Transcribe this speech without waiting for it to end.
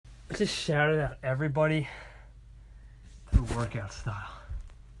just shouted at everybody through workout style.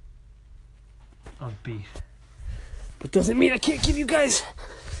 I'm beat. But doesn't mean I can't give you guys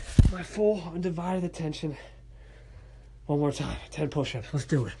my full undivided attention. One more time. 10 push-ups. Let's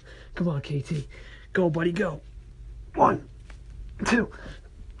do it. Come on, KT. Go, buddy, go. 1, 2,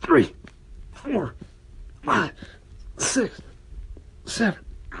 3, 4, 5, 6, 7,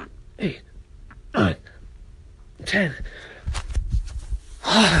 8, 9, 10.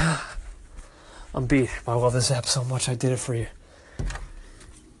 I'm beat, but I love this app so much I did it for you.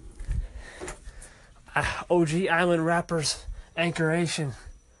 OG Island Rappers, Anchoration.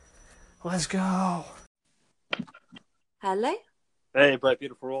 Let's go. Hello? Hey, Bright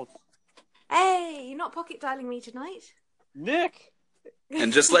Beautiful World. Hey, you're not pocket dialing me tonight? Nick!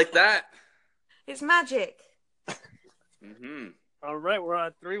 And just like that. It's magic. Mm-hmm. All right, we're on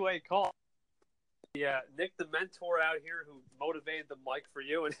a three-way call. Yeah, Nick the mentor out here who motivated the mic for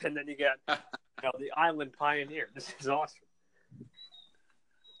you, and then you got the Island Pioneer. This is awesome.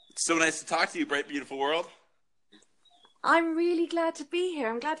 It's so nice to talk to you, Bright Beautiful World. I'm really glad to be here.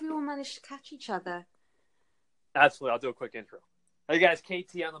 I'm glad we all managed to catch each other. Absolutely. I'll do a quick intro. Hey, guys,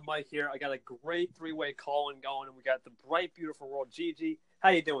 KT on the mic here. I got a great three-way call-in going, and we got the Bright Beautiful World, Gigi. How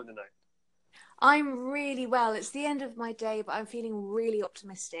you doing tonight? I'm really well. It's the end of my day, but I'm feeling really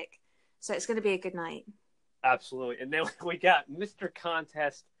optimistic. So it's going to be a good night. Absolutely. And then we got Mr.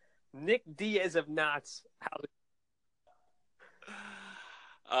 Contest, Nick Diaz of Knots. How's it?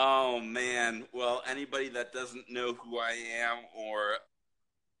 Oh, man. Well, anybody that doesn't know who I am or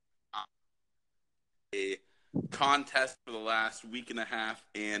a contest for the last week and a half,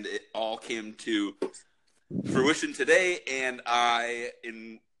 and it all came to fruition today, and I,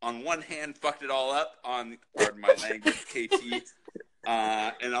 on one hand, fucked it all up on, pardon my language, KT,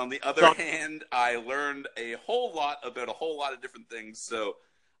 and on the other hand, I learned a whole lot about a whole lot of different things, so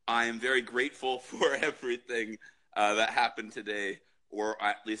I am very grateful for everything that happened today, or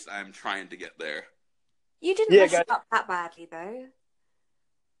at least I'm trying to get there. You didn't mess it up that badly, though.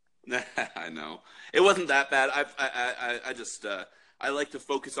 I know. It wasn't that bad. I just I like to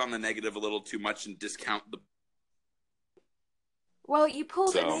focus on the negative a little too much and discount the. Well, you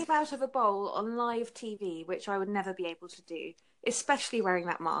pulled a name out of a bowl on live TV, which I would never be able to do, especially wearing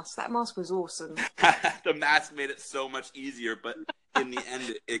that mask. That mask was awesome. The mask made it so much easier, but in the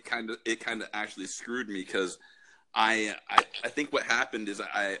end, it kind of actually screwed me because I think what happened is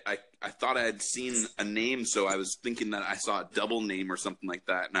I thought I had seen a name, so I was thinking that I saw a double name or something like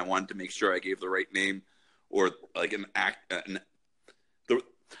that, and I wanted to make sure I gave the right name or like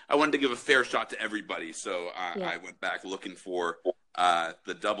I wanted to give a fair shot to everybody, so I went back looking for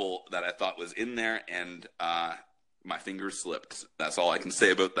the double that I thought was in there, and my fingers slipped. That's all I can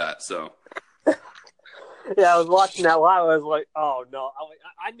say about that. So. Yeah, I was watching that live. I was like, "Oh no!"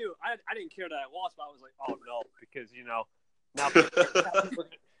 I knew I didn't care that I lost, but I was like, "Oh no," because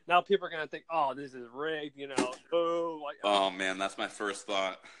now people are gonna think, "Oh, this is rigged," Oh man, that's my first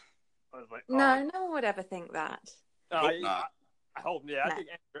thought. I was like, no one would ever think that. Hope not. I hope, yeah.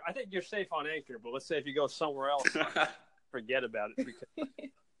 No. I think you're safe on Anchor, but let's say if you go somewhere else, forget about it. Because...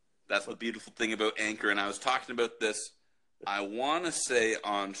 That's the beautiful thing about Anchor, and I was talking about this. I want to say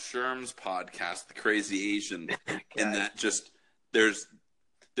on Sherm's podcast, The Crazy Asian, in that just there's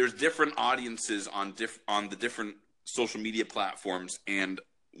different audiences on the different social media platforms, and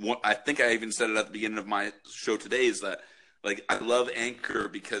what I think I even said it at the beginning of my show today is that like I love Anchor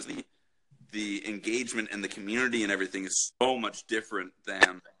because the engagement and the community and everything is so much different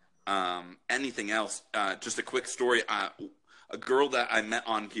than anything else. Just a quick story: a girl that I met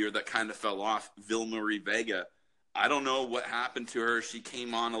on here that kind of fell off, Vilmarie Vega. I don't know what happened to her. She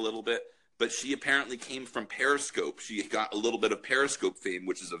came on a little bit, but she apparently came from Periscope. She got a little bit of Periscope fame,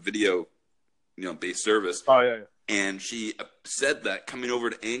 which is a video, based service. Oh, yeah. And she said that coming over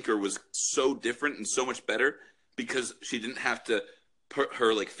to Anchor was so different and so much better because she didn't have to put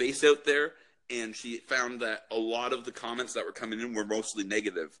her face out there. And she found that a lot of the comments that were coming in were mostly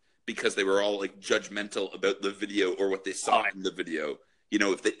negative because they were all judgmental about the video or what they saw in the video.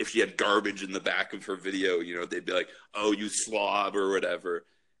 If she had garbage in the back of her video, they'd be like, "Oh, you slob" or whatever.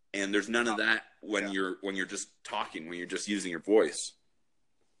 And there's none of that when you're just talking, when you're just using your voice.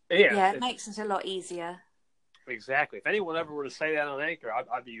 Yeah, it makes it a lot easier. Exactly. If anyone ever were to say that on Anchor,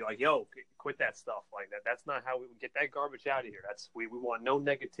 I'd be like, "Yo, quit that stuff like that. That's not how we get that garbage out of here. We want no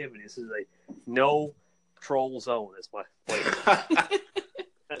negativity. This is a no troll zone." That's my flavor.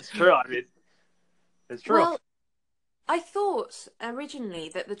 That's true. I mean, it's true. Well, I thought originally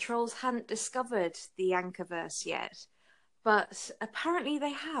that the trolls hadn't discovered the Anchorverse yet, but apparently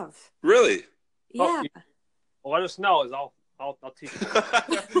they have. Really? Yeah. Well, let us know. I'll teach you.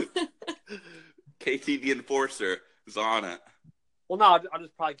 TV enforcer is on it. Well, no, I'll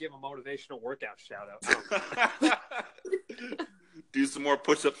just probably give him a motivational workout shout out. Do some more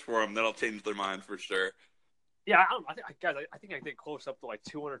push-ups for them. That'll change their mind for sure. Yeah, I think I did close up to like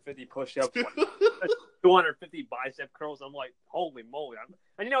 250 push-ups, like 250 bicep curls. I'm like, holy moly!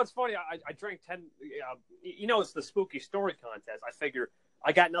 And you know, it's funny. I drank 10. You know, it's the spooky story contest. I figure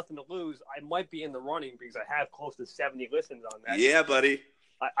I got nothing to lose. I might be in the running because I have close to 70 listens on that. Yeah, buddy.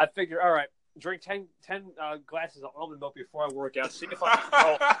 I figure, all right, drink 10 glasses of almond milk before I work out. See if I can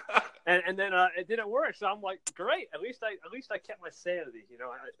go. And then it didn't work, so I'm like, great. At least I kept my sanity. You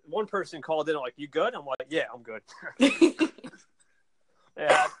know, one person called in like, "You good?" I'm like, "Yeah, I'm good."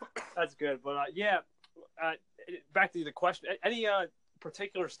 Yeah, that's good. But back to the question: any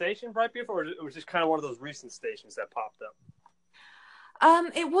particular station right before, or it was just kind of one of those recent stations that popped up?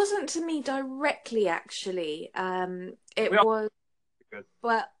 It wasn't to me directly, actually. It was, good.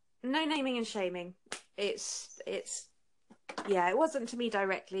 But no naming and shaming. Yeah, it wasn't to me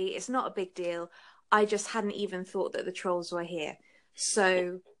directly. It's not a big deal. I just hadn't even thought that the trolls were here.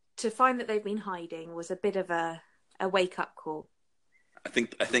 So to find that they've been hiding was a bit of a wake-up call. I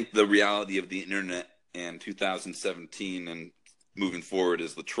think the reality of the internet in 2017 and moving forward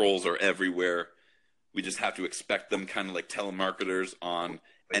is the trolls are everywhere. We just have to expect them, kind of like telemarketers on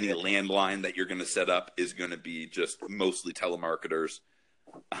any landline that you're going to set up is going to be just mostly telemarketers.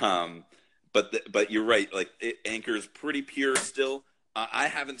 But you're right. Like Anchor is pretty pure still. I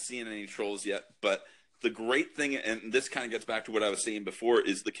haven't seen any trolls yet. But the great thing, and this kind of gets back to what I was saying before,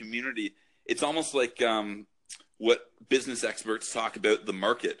 is the community. It's almost like what business experts talk about the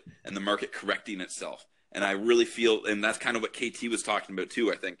market and the market correcting itself. And I really feel, and that's kind of what KT was talking about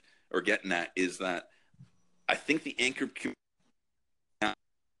too. I think, or getting at, is that I think the Anchor community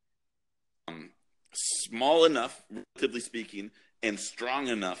small enough, relatively speaking, and strong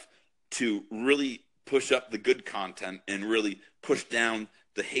enough to really push up the good content and really push down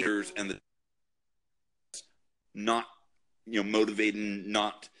the haters and the not, motivating,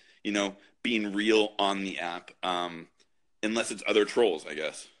 not, being real on the app, unless it's other trolls, I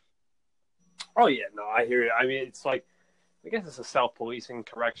guess. Oh yeah, no, I hear you. I mean, it's like, I guess it's a self-policing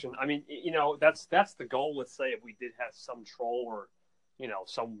correction. I mean, that's the goal. Let's say if we did have some troll or,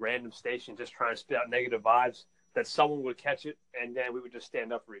 some random station just trying to spit out negative vibes, that someone would catch it, and then we would just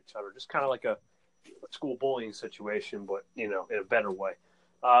stand up for each other, just kind of like a school bullying situation, but in a better way.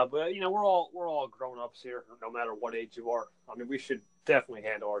 But we're all grown ups here, no matter what age you are. I mean, we should definitely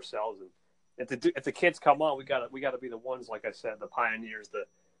handle ourselves, and if the kids come on, we gotta be the ones, like I said, the pioneers,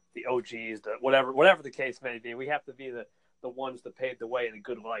 the OGs, the whatever the case may be. We have to be the ones that paved the way in a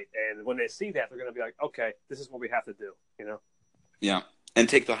good light, and when they see that, they're gonna be like, okay, this is what we have to do, Yeah, and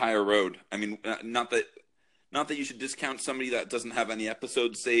take the higher road. I mean, not that you should discount somebody that doesn't have any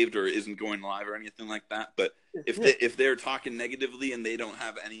episodes saved or isn't going live or anything like that. But if they're talking negatively and they don't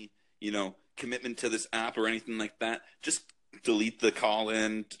have any, commitment to this app or anything like that, just delete the call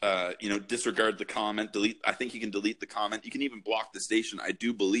in, disregard the comment, delete. I think you can delete the comment. You can even block the station, I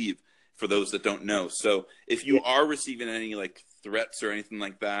do believe, for those that don't know. So if you are receiving any like threats or anything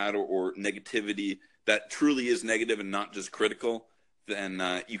like that, or negativity that truly is negative and not just critical, then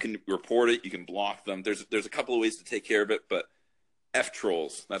you can report it. You can block them. There's a couple of ways to take care of it, but F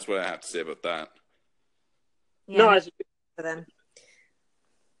trolls. That's what I have to say about that. Yeah, no, for them.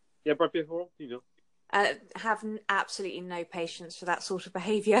 Yeah, but before have absolutely no patience for that sort of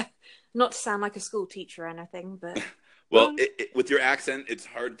behaviour. Not to sound like a school teacher or anything, but well, with your accent, it's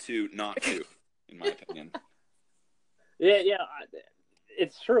hard to not to, in my opinion. Yeah,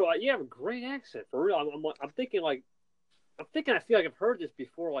 it's true. You have a great accent for real. I'm thinking I feel like I've heard this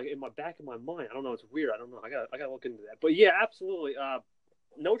before, like in my back of my mind. I don't know. It's weird. I don't know. I gotta look into that. But yeah, absolutely.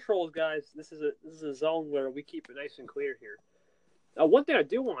 No trolls, guys. This is a zone where we keep it nice and clear here. One thing I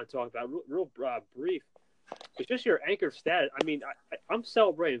do want to talk about, real brief, is just your Anchor status. I mean, I'm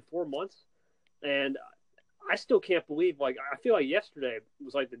celebrating 4 months, and I still can't believe. Like, I feel like yesterday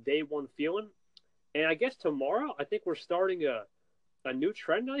was like the day one feeling, and I guess tomorrow I think we're starting a new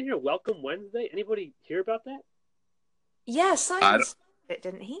trend on here. Welcome Wednesday. Anybody hear about that? Yeah, Simon started it,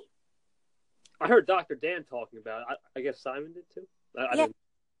 didn't he? I heard Dr. Dan talking about it. I guess Simon did too. Yeah.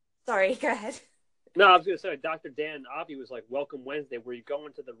 Sorry, go ahead. No, I was going to say Dr. Dan Avi was like, Welcome Wednesday, where you go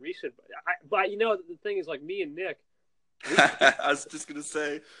into the recent. But the thing is, like, me and Nick. I was just going to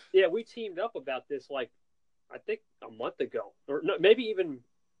say. Yeah, we teamed up about this, like, I think a month ago. Or no, maybe even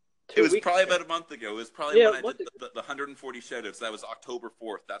 2 weeks It was probably ago. about a month ago. It was probably when I did the 140 shoutouts. That was October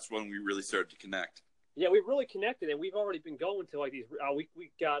 4th. That's when we really started to connect. Yeah, we really connected, and we've already been going to like these.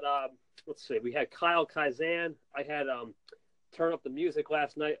 We got let's see, we had Kyle Kazan. I had Turn Up the Music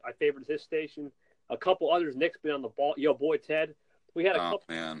last night. I favored his station. A couple others. Nick's been on the ball. Yo, boy, Ted. We had a couple.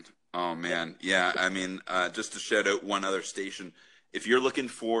 Oh man. Yeah. I mean, just to shout out one other station. If you're looking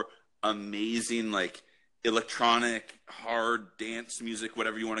for amazing, like, electronic, hard dance music,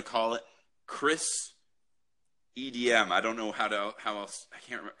 whatever you want to call it, Chris EDM. I don't know how else. I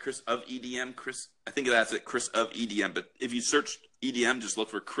can't remember. Chris of EDM. I think that's it. Chris of EDM. But if you search EDM, just look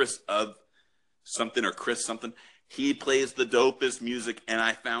for Chris of something or Chris something. He plays the dopest music, and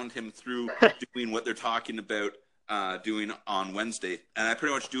I found him through doing what they're talking about doing on Wednesday. And I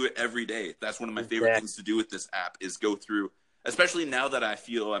pretty much do it every day. That's one of my favorite things to do with this app is go through, especially now that I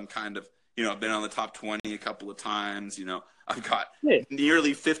feel I'm kind of, I've been on the top 20 a couple of times. I've got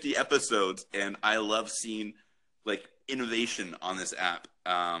nearly 50 episodes, and I love seeing like innovation on this app.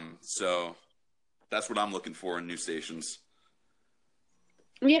 So that's what I'm looking for in new stations.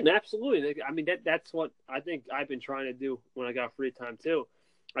 Yeah, absolutely. I mean, that's what I think I've been trying to do when I got free time too.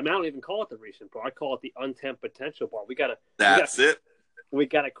 I mean, I don't even call it the recent bar. I call it the untapped potential bar. We gotta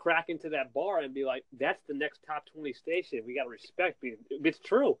crack into that bar and be like, that's the next top 20 station. We gotta respect. It's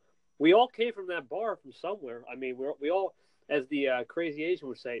true. We all came from that bar from somewhere. I mean, we all, as the crazy Asian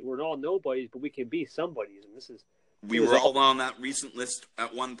would say, we're all nobodies, but we can be somebodies. And we were all on that recent list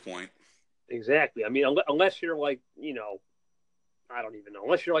at one point. Exactly. I mean, unless you're like, I don't even know.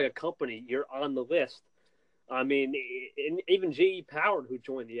 Unless you're like a company, you're on the list. I mean, even GE Powered, who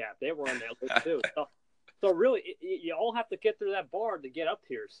joined the app, they were on that list too. So really, you all have to get through that bar to get up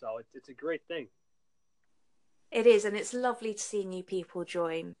here. So it's a great thing. It is, and it's lovely to see new people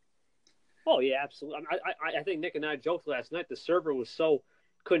join. Oh yeah, absolutely. I think Nick and I joked last night. The server was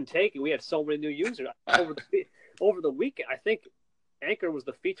couldn't take it. We had so many new users over the weekend. I think Anchor was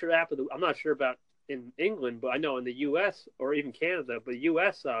the featured app of the. I'm not sure about in England, but I know in the U.S. or even Canada, but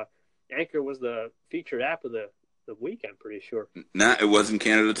U.S. Anchor was the featured app of the week. I'm pretty sure. Nah, it was in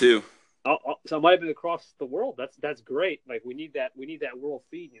Canada too. So it might have been across the world. That's great. Like we need that world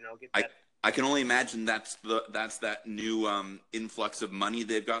feed. Get that. I can only imagine that's that new influx of money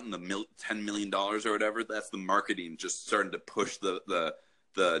they've gotten, the $10 million or whatever. That's the marketing just starting to push the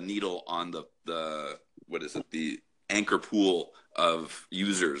needle on the the Anchor pool of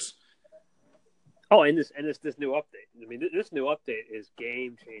users. Oh, and this new update. I mean, this new update is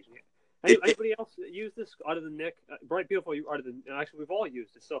game changing. Anybody else use this other than Nick? Bright Beautiful, actually we've all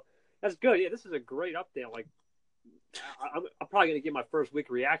used it, so that's good. Yeah, this is a great update. Like, I'm probably gonna give my first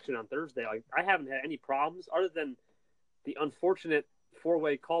week reaction on Thursday. Like, I haven't had any problems other than the unfortunate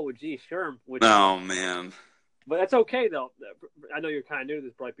 4-way call with G Sherm. Oh man. But that's okay though. I know you're kind of new to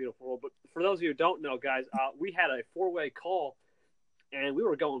this Bright Beautiful world, but for those of you who don't know, guys, we had a 4-way call. And we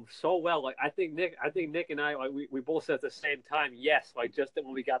were going so well. Like I think Nick and I, like we both said at the same time, yes. Like just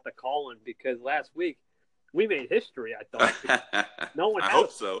when we got the call in, because last week we made history. I thought no one. I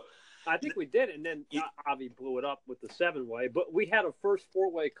hope so. I think we did, and then Avi blew it up with the 7-way. But we had a first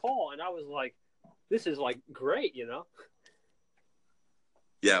 4-way call, and I was like, "This is like great,"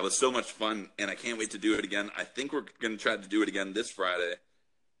 Yeah, it was so much fun, and I can't wait to do it again. I think we're going to try to do it again this Friday.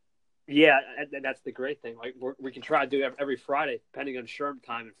 Yeah, that's the great thing. Like we can try to do it every Friday, depending on Sherm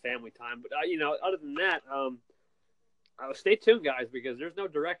time and family time. But other than that, stay tuned, guys, because there's no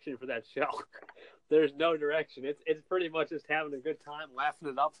direction for that show. There's no direction. It's pretty much just having a good time, laughing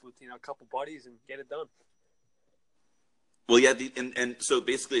it up with a couple buddies, and get it done. Well, yeah, and so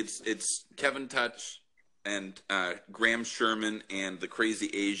basically it's Kevin Touch and Graham Sherman and the Crazy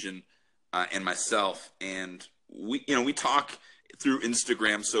Asian and myself, and we talk through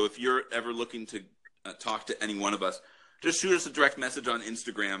Instagram. So if you're ever looking to talk to any one of us, just shoot us a direct message on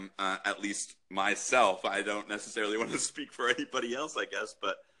Instagram. At least myself, I don't necessarily want to speak for anybody else, I guess,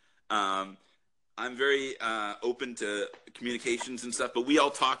 but I'm very open to communications and stuff. But we all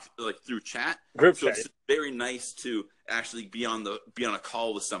talk like through chat, so it's very nice to actually be on a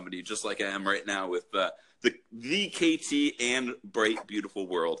call with somebody, just like I am right now with the KT and Bright Beautiful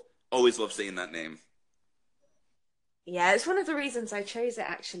World. Always love saying that name. Yeah, it's one of the reasons I chose it,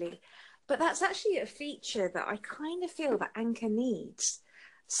 actually. But that's actually a feature that I kind of feel that Anchor needs.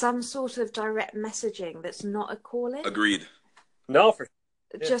 Some sort of direct messaging that's not a call-in. Agreed. No, for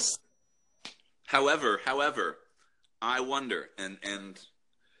just. However, I wonder, and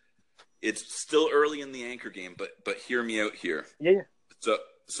it's still early in the Anchor game, but hear me out here. Yeah.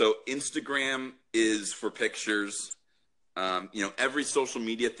 So Instagram is for pictures. Every social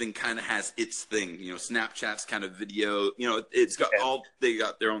media thing kind of has its thing. Snapchat's kind of video. It's got they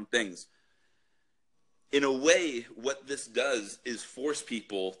got their own things. In a way, what this does is force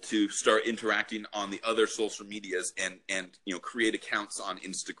people to start interacting on the other social medias and create accounts on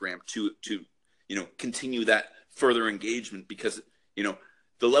Instagram to continue that further engagement, because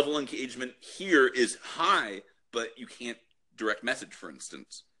the level of engagement here is high, but you can't direct message, for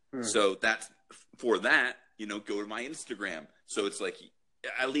instance. So that's for that, go to my Instagram. So it's like,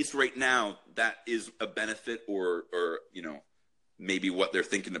 at least right now, that is a benefit or maybe what they're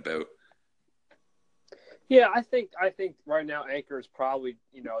thinking about. Yeah, I think right now Anchor is probably,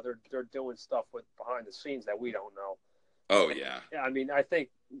 they're doing stuff with behind the scenes that we don't know. Oh, yeah. Yeah, I mean, I think,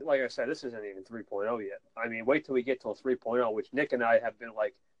 like I said, this isn't even 3.0 yet. I mean, wait till we get to 3.0, which Nick and I have been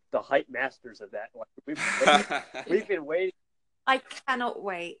like the hype masters of that. Like we've been waiting. I cannot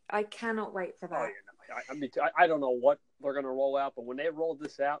wait. I cannot wait for that. Oh, I mean, I don't know what they're going to roll out, but when they roll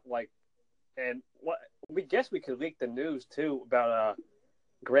this out, and what we guess we could leak the news too about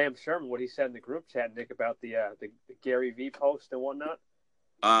Graham Sherman, what he said in the group chat, Nick, about the Gary V post and whatnot.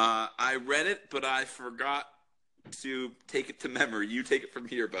 I read it, but I forgot to take it to memory. You take it from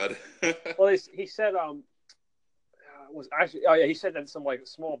here, bud. Well, he said he said that some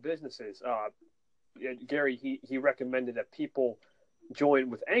small businesses, Gary, he recommended that people join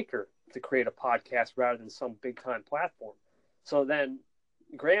with Anchor to create a podcast rather than some big time platform. So then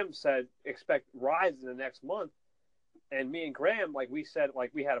Graham said, expect Rise in the next month. And me and Graham, we said,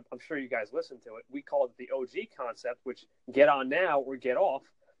 we had, I'm sure you guys listened to it. We called it the OG concept, which get on now or get off.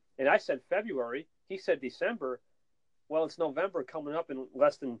 And I said February. He said December. Well, it's November coming up in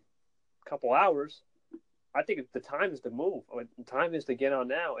less than a couple hours. I think the time is to move. The time is to get on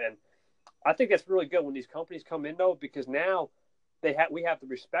now. And I think that's really good when these companies come in, though, because now we have the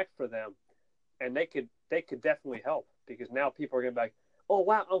respect for them, and they could definitely help, because now people are going to be like, oh,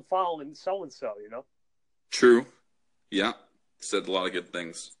 wow, I'm following so-and-so, True. Yeah. Said a lot of good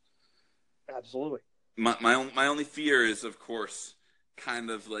things. Absolutely. My only fear is, of course, kind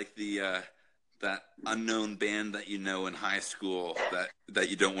of like the that unknown band that in high school that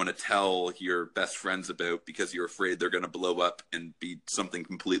you don't want to tell your best friends about because you're afraid they're going to blow up and be something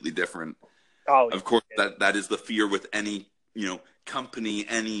completely different. Oh, of course, that is the fear with any company,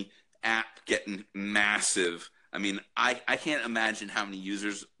 any app getting massive. I mean, I can't imagine how many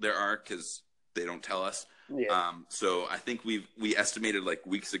users there are because they don't tell us. Yeah. So I think we estimated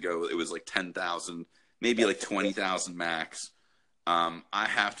weeks ago it was 10,000, maybe 20,000 max. I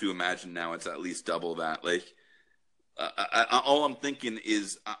have to imagine now it's at least double that. All I'm thinking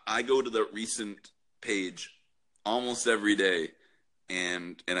is I go to the recent page almost every day,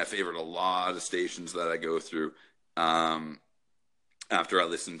 and I favorite a lot of stations that I go through after I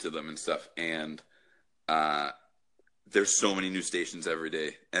listen to them and stuff. And there's so many new stations every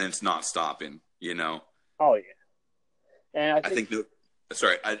day, and it's not stopping. Oh yeah. And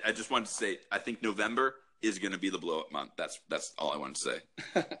I just wanted to say I think November is going to be the blow up month. That's all I want to say.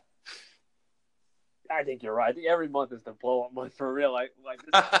 I think you're right. I think every month is the blow up month for real.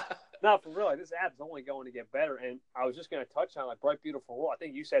 Not for real. This app's only going to get better. And I was just going to touch on Bright Beautiful World. I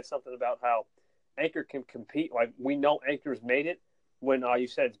think you said something about how Anchor can compete. We know Anchor's made it when you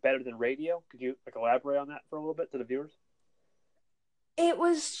said it's better than radio. Could you elaborate on that for a little bit to the viewers? It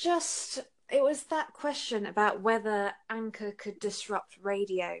was that question about whether Anchor could disrupt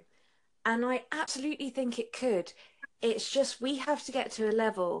radio. And I absolutely think it could. It's just we have to get to a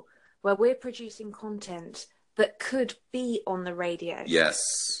level where we're producing content that could be on the radio. Yes.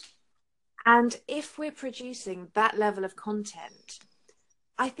 And if we're producing that level of content,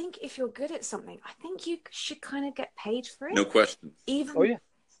 I think if you're good at something, I think you should kind of get paid for it. No question.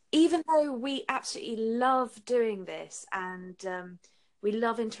 Even though we absolutely love doing this and we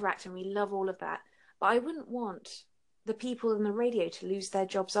love interacting, we love all of that, but I wouldn't want the people in the radio to lose their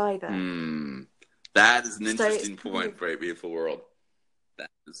jobs either. That is an interesting point, Bright Beautiful World.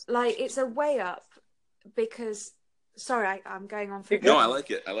 It's a way up because, sorry, I'm going on for No, I like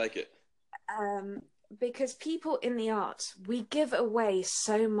it. because people in the arts, we give away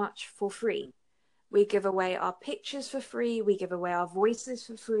so much for free. We give away our pictures for free. We give away our voices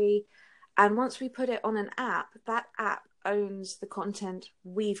for free. And once we put it on an app, that app owns the content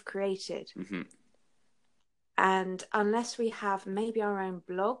we've created. Mm-hmm. And unless we have maybe our own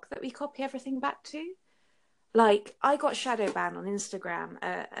blog that we copy everything back to, I got shadow banned on Instagram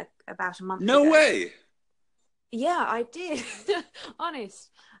about a month ago. No way. Yeah, I did. Honest.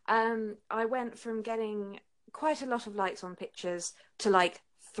 I went from getting quite a lot of likes on pictures to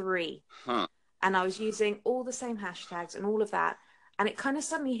 3. Huh. And I was using all the same hashtags and all of that. And it kind of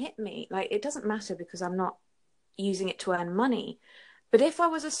suddenly hit me. It doesn't matter because I'm not using it to earn money. But if I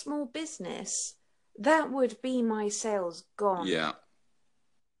was a small business, that would be my sales gone. Yeah.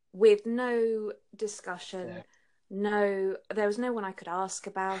 With no discussion, there was no one I could ask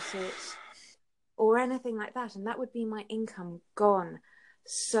about it or anything like that. And that would be my income gone.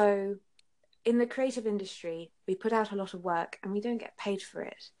 So in the creative industry, we put out a lot of work and we don't get paid for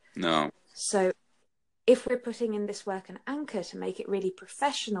it. No. So if we're putting in this work on Anchor to make it really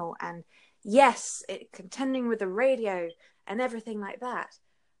professional, and yes, it contending with the radio and everything like that,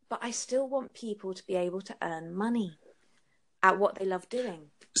 but I still want people to be able to earn money at what they love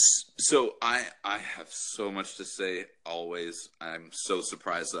doing. So I have so much to say always. I'm so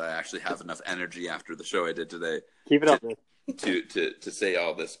surprised that I actually have enough energy after the show I did today. Keep it up, man. to say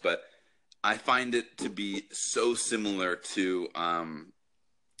all this, but I find it to be so similar to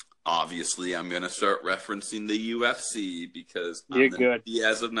obviously I'm going to start referencing the UFC because you're I'm good.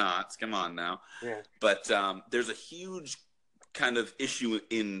 Diaz of Knots. Come on now. Yeah. But there's a huge kind of issue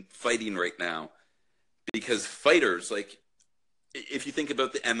in fighting right now because fighters, like if you think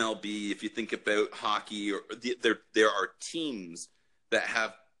about the MLB, if you think about hockey, or there are teams that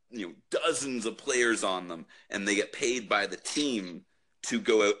have dozens of players on them, and they get paid by the team to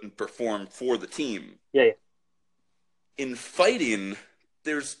go out and perform for the team. Yeah. In fighting,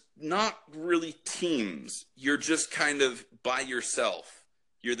 there's not really teams. You're just kind of by yourself.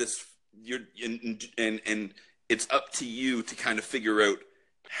 And it's up to you to kind of figure out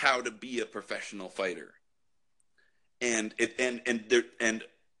how to be a professional fighter. And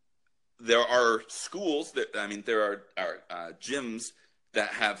there are schools there are gyms that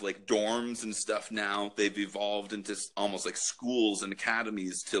have like dorms and stuff now. They've evolved into almost like schools and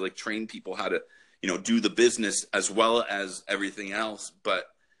academies to like train people how to, do the business as well as everything else. But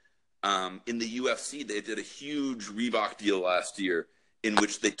in the UFC, they did a huge Reebok deal last year in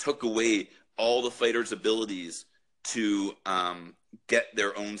which they took away all the fighters' abilities to get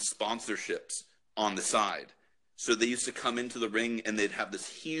their own sponsorships on the side. So they used to come into the ring and they'd have this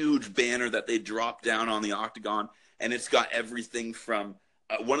huge banner that they drop down on the octagon. And it's got everything from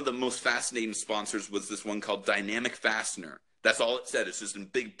one of the most fascinating sponsors was this one called Dynamic Fastener. That's all it said. It's just in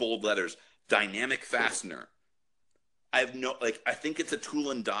big bold letters, Dynamic Fastener. I think it's a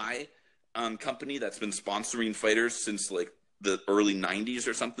tool and die company that's been sponsoring fighters since like the early 90s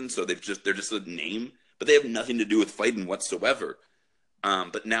or something. So they're just a name, but they have nothing to do with fighting whatsoever.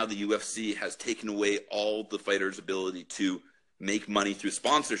 But now the UFC has taken away all the fighters' ability to make money through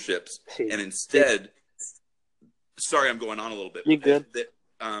sponsorships, and instead, sorry, I'm going on a little bit. You're good.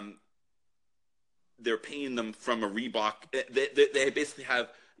 They're paying them from a Reebok. They basically have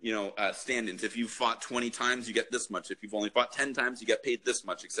stand-ins. If you've fought 20 times, you get this much. If you've only fought 10 times, you get paid this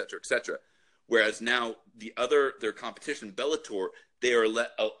much, et cetera, et cetera. Whereas now their competition, Bellator, they are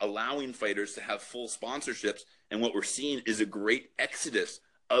allowing fighters to have full sponsorships. And what we're seeing is a great exodus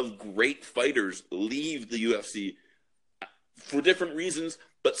of great fighters leave the UFC for different reasons.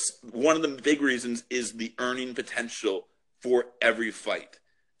 But one of the big reasons is the earning potential for every fight.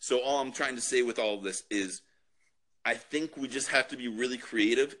 So all I'm trying to say with all of this is I think we just have to be really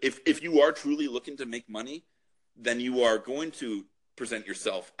creative. If you are truly looking to make money, then you are going to present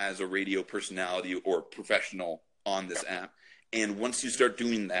yourself as a radio personality or professional on this app. And once you start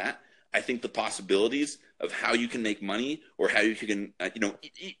doing that, I think the possibilities of how you can make money or how you can,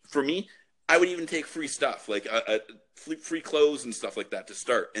 for me, I would even take free stuff like free clothes and stuff like that to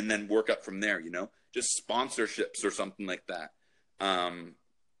start and then work up from there, just sponsorships or something like that.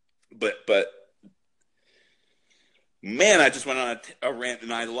 But man, I just went on a rant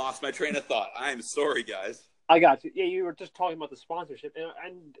and I lost my train of thought. I'm sorry, guys. I got you. Yeah, you were just talking about the sponsorship.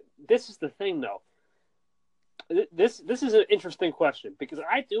 And this is the thing, though. This is an interesting question because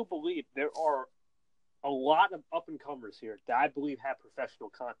I do believe there are a lot of up-and-comers here that I believe have professional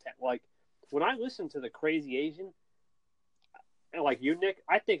content. Like, when I listen to the Crazy Asian, like you, Nick,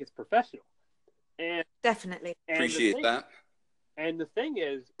 I think it's professional. And definitely. Appreciate that. And the thing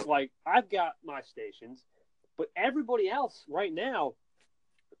is, like, I've got my stations, but everybody else right now,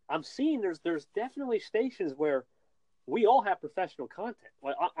 I'm seeing there's definitely stations where we all have professional content.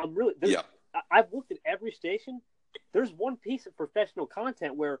 Like, I'm really... Yeah. I've looked at every station. There's one piece of professional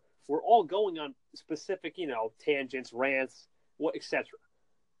content where we're all going on specific, tangents, rants, etc.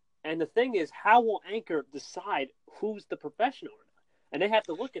 And the thing is, how will Anchor decide who's the professional or not? And they have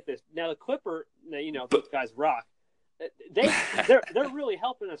to look at this. Now, the Clipper, those guys rock. They're really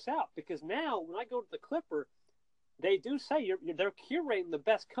helping us out because now when I go to the Clipper, they do say they're curating the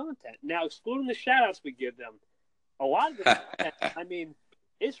best content. Now, excluding the shout-outs we give them, a lot of the content, I mean,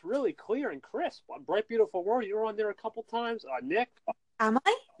 it's really clear and crisp. Bright Beautiful World, you were on there a couple times. Nick? Am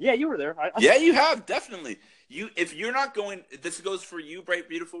I? Yeah, you were there. Yeah, you have, definitely. If you're not going, this goes for you, Bright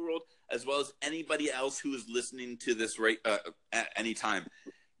Beautiful World, as well as anybody else who is listening to this right at any time.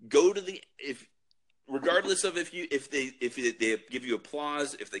 Go to regardless of if they give you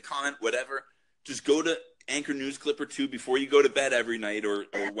applause, if they comment, whatever, just go to Anchor News Clip or two before you go to bed every night or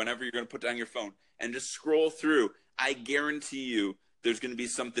whenever you're going to put down your phone and just scroll through. I guarantee you there's going to be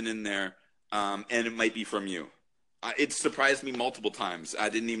something in there, and it might be from you. It surprised me multiple times. I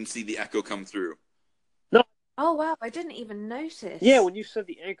didn't even see the echo come through. No. Oh, wow. I didn't even notice. Yeah, when you said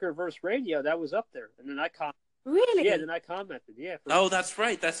the Anchor versus radio, that was up there. And then I commented. Really? Yeah, then I commented. Yeah. Oh, that's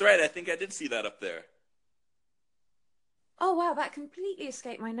right. That's right. I think I did see that up there. Oh, wow. That completely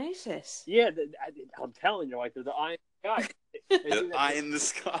escaped my notice. Yeah, I'm telling you, like, they're the eye in the sky. The eye in the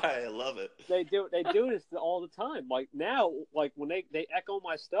sky. I love it. They do this all the time. Like now, like when they echo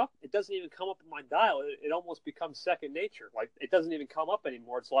my stuff, it doesn't even come up in my dial. It almost becomes second nature. Like it doesn't even come up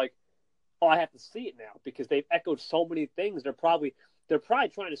anymore. It's like, oh, I have to see it now because they've echoed so many things. They're probably trying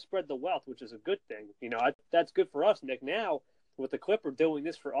to spread the wealth, which is a good thing. You know, that's good for us, Nick. Now with the Clipper doing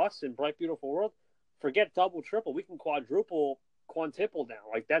this for us in Bright Beautiful World, forget double, triple. We can quadruple, quintuple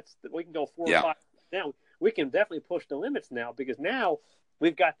now. Like we can go 4 or 5 now. We can definitely push the limits now because now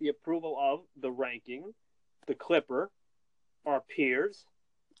we've got the approval of the ranking, the Clipper, our peers,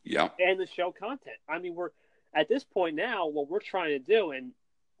 and the show content. I mean, we're at this point now. What we're trying to do, and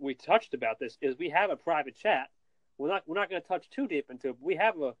we touched about this, is we have a private chat. We're not going to touch too deep into it. But we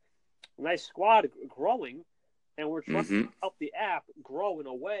have a nice squad growing, and we're trying to help the app grow in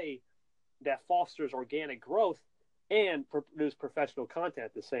a way that fosters organic growth and produce professional content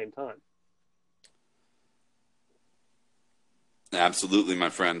at the same time. Absolutely, my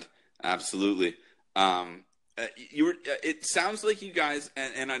friend. Absolutely. It sounds like you guys,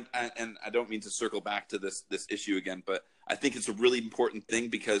 and I don't mean to circle back to this issue again, but I think it's a really important thing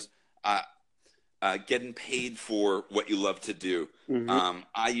because getting paid for what you love to do.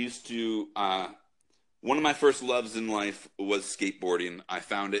 I used to. One of my first loves in life was skateboarding. I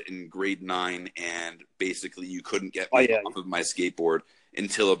found it in grade 9, and basically you couldn't get me off of my skateboard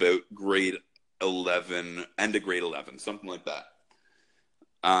until about grade 11, end of grade 11, something like that.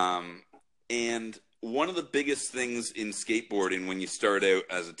 And one of the biggest things in skateboarding when you start out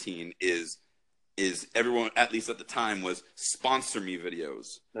as a teen is everyone, at least at the time, was sponsor me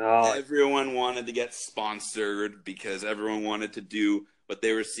videos. Oh. Everyone wanted to get sponsored because everyone wanted to do what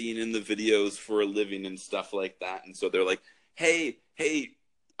they were seeing in the videos for a living and stuff like that. And so they're like, hey,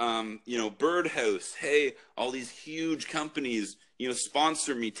 Birdhouse, hey, all these huge companies,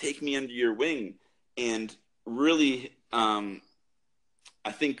 sponsor me, take me under your wing. And really,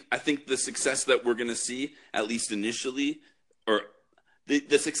 I think the success that we're going to see, at least initially, or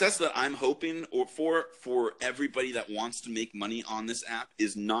the success that I'm hoping for everybody that wants to make money on this app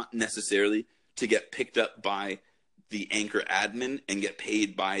is not necessarily to get picked up by the Anchor admin and get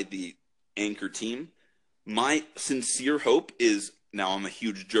paid by the Anchor team. My sincere hope is, now I'm a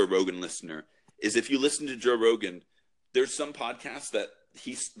huge Joe Rogan listener, is if you listen to Joe Rogan, there's some podcasts that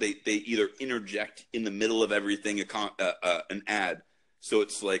they either interject in the middle of everything an ad. So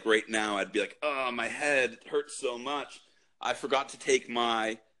it's like right now I'd be like, oh, my head hurts so much. I forgot to take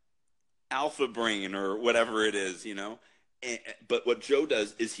my Alpha Brain or whatever it is, But what Joe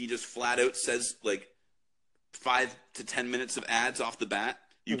does is he just flat out says like 5 to 10 minutes of ads off the bat.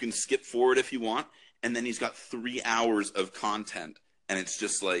 You can skip forward if you want. And then he's got 3 hours of content. And it's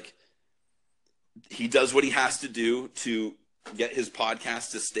just like he does what he has to do to get his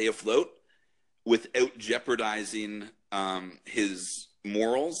podcast to stay afloat without jeopardizing his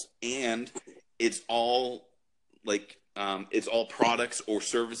morals, and it's all like it's all products or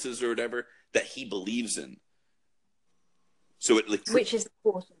services or whatever that he believes in. So it which is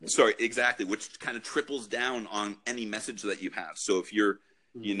important. Sorry, exactly. Which kind of triples down on any message that you have. So if you're,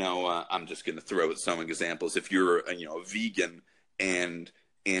 I'm just going to throw out some examples. If you're, a vegan and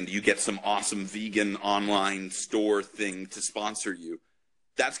you get some awesome vegan online store thing to sponsor you,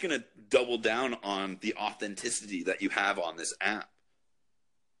 that's going to double down on the authenticity that you have on this app.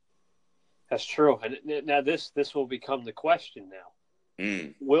 That's true. And now this will become the question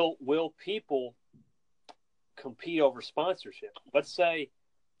now. Will people compete over sponsorship? Let's say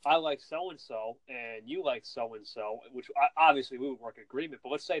I like so-and-so and you like so-and-so, which obviously we would work agreement, but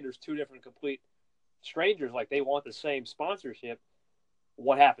let's say there's 2 different complete strangers, like they want the same sponsorship.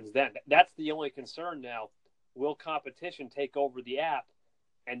 What happens then? That's the only concern now. Will competition take over the app?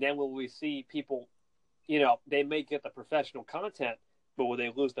 And then will we see people, they may get the professional content, but will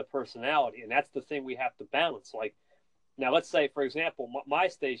they lose the personality? And that's the thing we have to balance. Like, now let's say, for example, my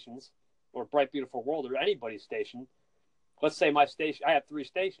stations, or Bright Beautiful World, or anybody's station, let's say my station, I have 3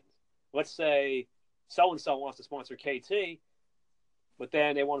 stations. Let's say so-and-so wants to sponsor KT, but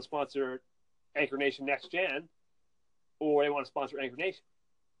then they want to sponsor Anchor Nation Next Gen, or they want to sponsor Anchor Nation.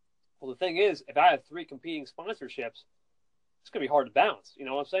 Well, the thing is, if I have 3 competing sponsorships, it's going to be hard to balance. You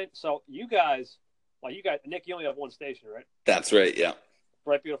know what I'm saying? So you guys Like you guys, Nick, you only have one station, right? That's right. Yeah.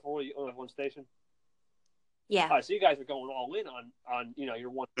 Right, beautiful. You only have one station. Yeah. All right, so you guys are going all in on your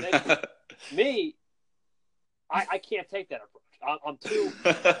one station. Me, I can't take that approach. I'm too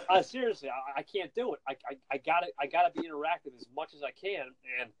seriously. I can't do it. I gotta be interactive as much as I can,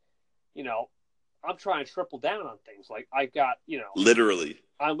 and I'm trying to triple down on things. Like I got literally.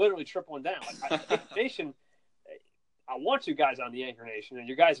 I'm literally tripling down. Anchor Nation, I want you guys on the Anchor Nation, and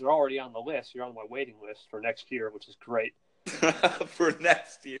you guys are already on the list. You're on my waiting list for next year, which is great. For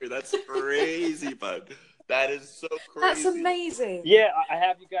next year, that's crazy, bud. That is so crazy. That's amazing. Yeah, I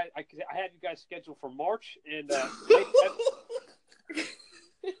have you guys. I have you guys scheduled for March, and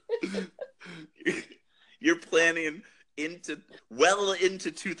you're planning well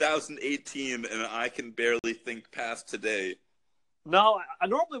into 2018, and I can barely think past today. No, I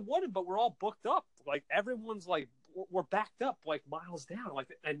normally wouldn't, but we're all booked up. Like everyone's like we're backed up like miles down. Like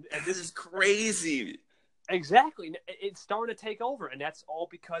and this is crazy. Exactly. It's starting to take over, and that's all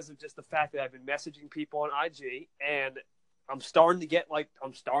because of just the fact that I've been messaging people on IG, and I'm starting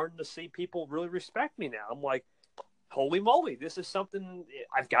to see people really respect me now. I'm like, holy moly, this is something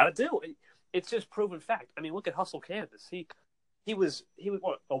I've got to do. It's just proven fact. I mean, look at Hustle Kansas. He was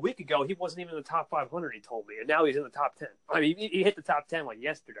what, a week ago, he wasn't even in the top 500, he told me, and now he's in the top 10. I mean, he hit the top 10 like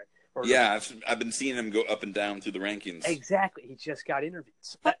yesterday. Yeah, I've been seeing him go up and down through the rankings. Exactly. He just got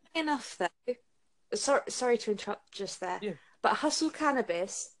interviews. Funny enough, though, sorry to interrupt just there, but Hustle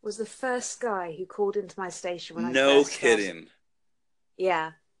Cannabis was the first guy who called into my station when I first started. No kidding.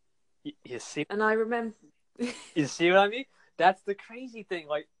 Yeah. You see? And I remember... You see what I mean? That's the crazy thing.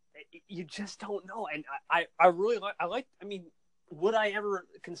 Like, you just don't know. And I really like, I mean, would I ever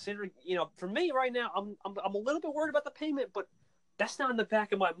consider, for me right now, I'm a little bit worried about the payment, but that's not in the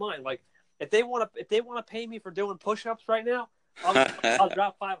back of my mind. Like, if they want to pay me for doing push-ups right now, I'll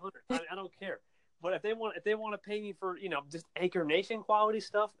drop 500. I don't care. But if they want to pay me for, just Anchor Nation quality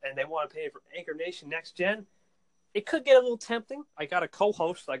stuff, and they want to pay me for Anchor Nation Next Gen, it could get a little tempting. I got a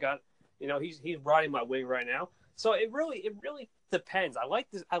co-host. I got, he's riding my wing right now. So it really depends. I like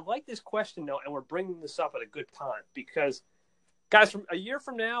this question though, and we're bringing this up at a good time because, guys, from a year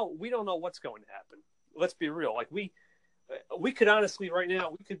from now, we don't know what's going to happen. Let's be real. Like we could honestly right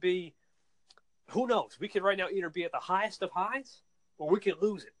now, we could be, who knows? We could right now either be at the highest of highs, or we could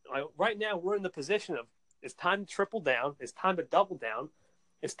lose it. Right now, we're in the position of it's time to triple down. It's time to double down.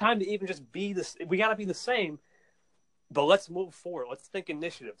 It's time to even just be this. We got to be the same, but let's move forward. Let's think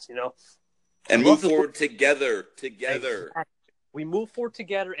initiatives, and move forward together. Exactly. We move forward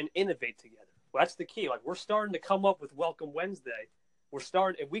together and innovate together. Well, that's the key. Like we're starting to come up with Welcome Wednesday.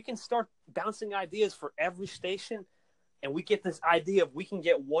 If we can start bouncing ideas for every station, and we get this idea of we can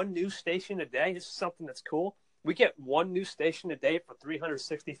get one new station a day. This is something that's cool. We get one new station a day for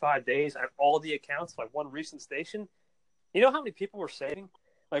 365 days on all the accounts, like one recent station. You know how many people we're saving?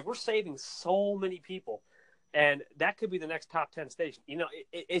 Like we're saving so many people, and that could be the next top 10 station.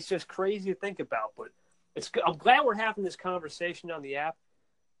 It's just crazy to think about, but I'm glad we're having this conversation on the app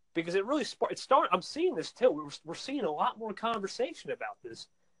because it really I'm seeing this too. We're seeing a lot more conversation about this,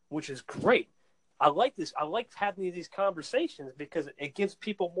 which is great. I like this. I like having these conversations because it gives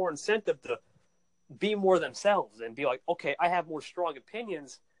people more incentive to be more themselves and be like, okay, I have more strong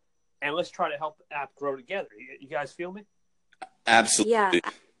opinions, and let's try to help the app grow together. You guys feel me? Absolutely. Yeah.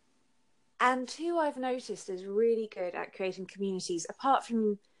 And who I've noticed is really good at creating communities, apart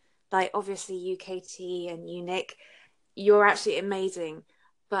from, like, obviously UKT and you, Nick, you're absolutely amazing.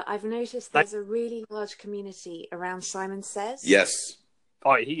 But I've noticed there's a really large community around Simon Says. Yes.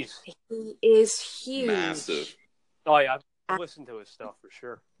 Oh, he is huge. Massive. Oh, yeah. I've listened to his stuff for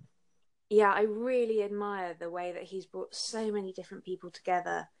sure. Yeah, I really admire the way that he's brought so many different people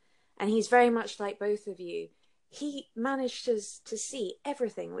together. And he's very much like both of you. He managed to see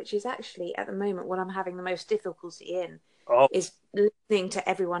everything, which is actually, at the moment, what I'm having the most difficulty in, is listening to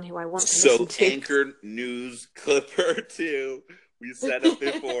everyone who I want to listen to. So, Anchor News Clipper, too. We said it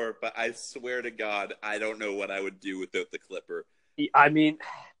before, but I swear to God, I don't know what I would do without the Clipper. I mean...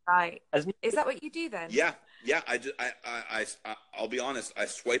 Right. Is that what you do, then? Yeah. I'll be honest, I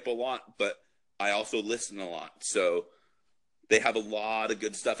swipe a lot, but I also listen a lot. So they have a lot of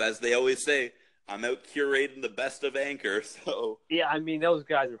good stuff. As they always say, I'm out curating the best of Anchor. So yeah, I mean, those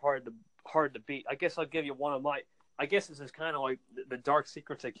guys are hard to beat. I guess I'll give you one of my. I guess this is kind of like the dark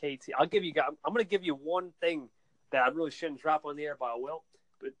secrets of KT. I'm going to give you one thing that I really shouldn't drop on the air, but I will.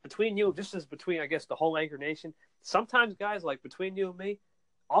 But between you, just as between, I guess, the whole Anchor Nation, sometimes, guys, like between you and me,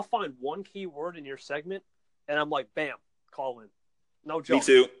 I'll find one key word in your segment, and I'm like, bam, call in. No joke.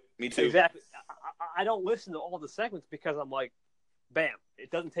 Me too. Exactly. I don't listen to all the segments because I'm like, bam.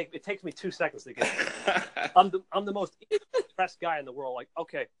 It takes me 2 seconds to get it. I'm the most impressed guy in the world. Like,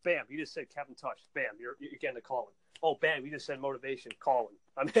 okay, bam, you just said Kevin Touch. Bam, you're getting a call in. Oh, bam, you just said motivation. Calling.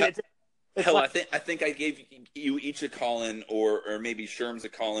 I mean, it's Hell, like, I think I gave you each a call in, or maybe Sherm's a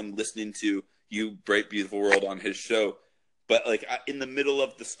call in, listening to you, Bright Beautiful World, on his show. But like in the middle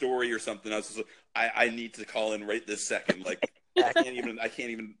of the story or something, I was just like, I need to call in right this second. Like I can't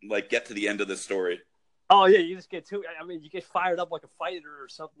even like get to the end of the story. oh yeah, you just get too. I mean, you get fired up like a fighter or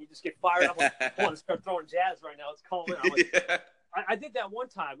something. You just get fired up. Like, I want to start throwing jabs right now. Let's call in. I'm like, Yeah. I did that one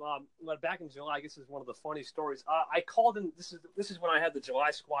time. Back in July. I guess this is one of the funny stories. I called in. This is when I had the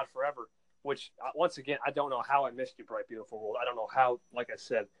July Squad Forever. Which once again, I don't know how I missed you, Bright Beautiful World. I don't know how. Like I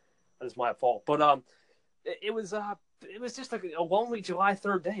said, that is my fault. But it was just like a lonely July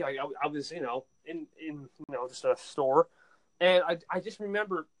 3rd day. I was in just a store, and I just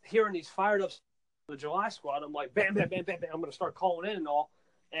remember hearing these fired up the July Squad. I'm like, bam, bam, bam, bam, bam. I'm gonna start calling in and all.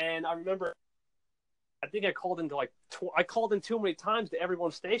 And I remember, I think I called into I called in too many times to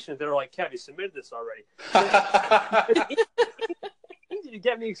everyone's station. They were like, Kev, you submitted this already. To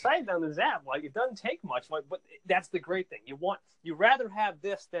get me excited on the Zap, like it doesn't take much, but that's the great thing. You rather have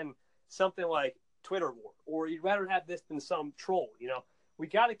this than something like Twitter war, or you'd rather have this than some troll. We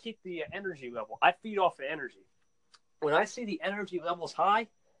got to keep the energy level. I feed off the energy. When I see the energy levels high,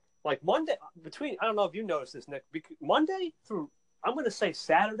 like Monday I don't know if you noticed this, Nick. Monday through, I'm going to say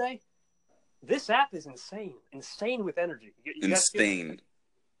Saturday, this app is insane with energy. You Insane.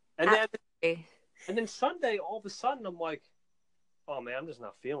 And then Sunday, all of a sudden, I'm like, oh man, I'm just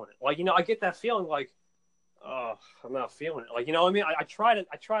not feeling it. Like, I get that feeling like, oh, I'm not feeling it. Like, you know what I mean? I try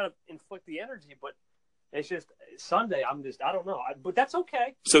to inflict the energy, but it's just Sunday. I don't know. But that's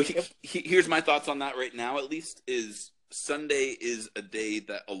okay. So here's my thoughts on that right now, at least, is Sunday is a day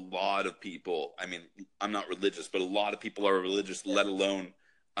that a lot of people, I mean, I'm not religious, but a lot of people are religious, let alone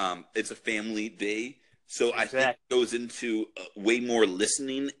it's a family day. So exactly. I think it goes into way more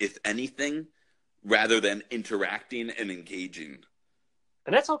listening, if anything, rather than interacting and engaging.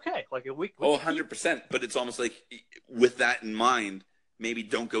 And that's okay. Like a week. 100%. But it's almost like, with that in mind, maybe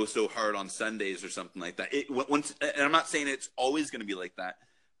don't go so hard on Sundays or something like that. And I'm not saying it's always going to be like that,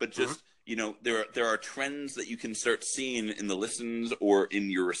 but just there are trends that you can start seeing in the listens or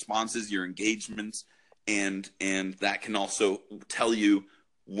in your responses, your engagements, and that can also tell you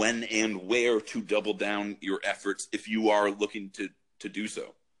when and where to double down your efforts if you are looking to do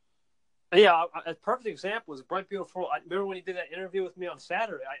so. Yeah, a perfect example is Bright Beautiful. I remember when he did that interview with me on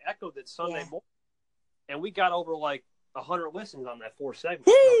Saturday. I echoed it Sunday morning, and we got over like 100 listens on that 4 segments.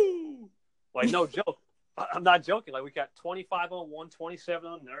 Woo! Like, no joke. I'm not joking. Like, we got 25 on one, 27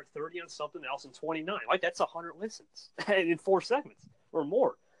 on another, 30 on something else, and 29. Like, that's 100 listens in 4 segments or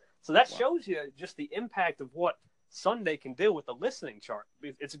more. So that shows you just the impact of what Sunday can do with the listening chart.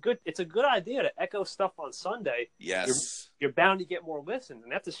 It's a good idea to echo stuff on Sunday. Yes. You're bound to get more listens,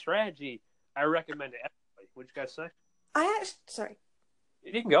 and that's a strategy I recommend to everybody. What'd you guys say? Sorry.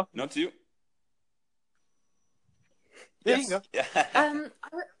 You can go. No, it's you. Yeah, you can go.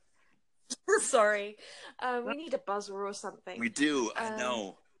 Sorry. We need a buzzer or something. We do. I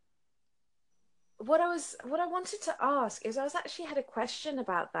know. What I wanted to ask is I actually had a question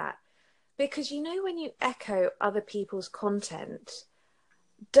about that. Because when you echo other people's content,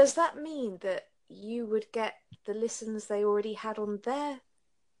 does that mean that you would get the listens they already had on their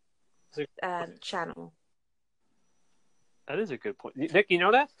channel? That is a good point. Nick, you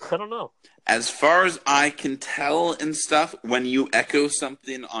know that? I don't know. As far as I can tell and stuff, when you echo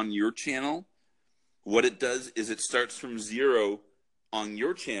something on your channel, what it does is it starts from 0 on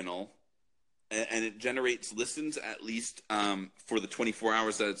your channel, and it generates listens at least for the 24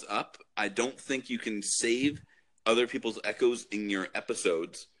 hours that it's up. I don't think you can save other people's echoes in your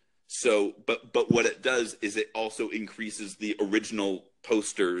episodes. So, but what it does is it also increases the original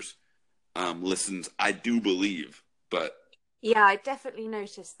posters' listens, I do believe. But yeah, I definitely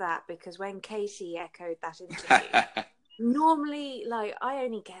noticed that, because when Katie echoed that interview, normally, like, I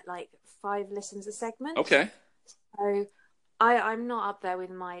only get like 5 listens a segment. Okay. So I'm not up there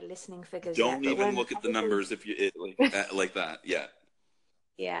with my listening figures. Don't even look at the numbers if you like that. Yeah.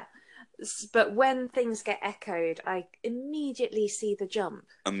 Yeah. But when things get echoed, I immediately see the jump.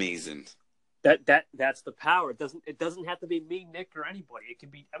 Amazing. That's the power. It doesn't have to be me, Nick, or anybody. It can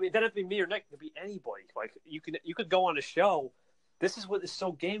be. I mean, it doesn't have to be me or Nick. It could be anybody. Like, you could go on a show. This is what is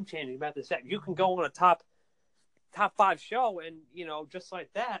so game changing about this app. You can go on a top 5 show, and just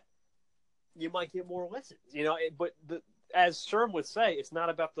like that, you might get more listens. But as Sherm would say, it's not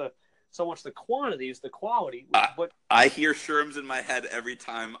about so much the quantity, it's the quality. But I hear Sherms in my head every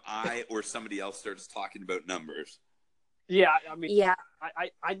time I or somebody else starts talking about numbers. Yeah, I mean, Yeah.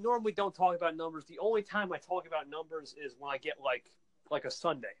 I normally don't talk about numbers. The only time I talk about numbers is when I get like a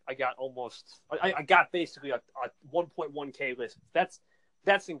Sunday. I got basically a 1.1K list. That's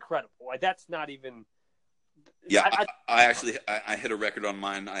incredible. That's not even. Yeah, I actually hit a record on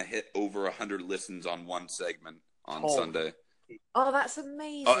mine. I hit over 100 listens on one segment on Sunday. Oh, that's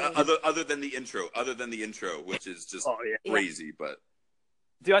amazing. Other than the intro, which is just crazy. But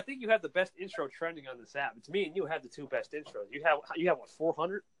dude, I think you have the best intro trending on this app. It's me and you have the two best intros. You have what,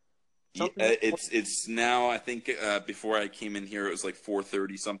 400? Yeah, it's now. I think before I came in here, it was like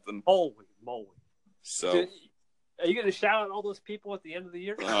 430 something. Holy moly! So, dude, are you going to shout out all those people at the end of the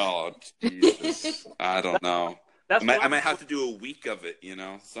year? Oh Jesus! I don't know. I might have to do a week of it.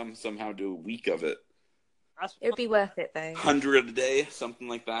 Somehow do a week of it. It would be worth it, though. 100 a day, something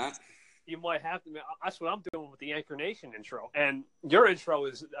like that. You might have to. That's what I'm doing with the Anchor Nation intro. And your intro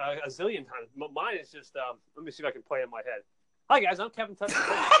is a zillion times. Mine is just, let me see if I can play it in my head. Hi, guys. I'm Kevin Tucker.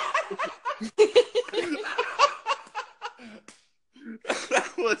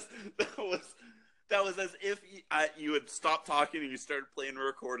 That was as if you had stopped talking and you started playing a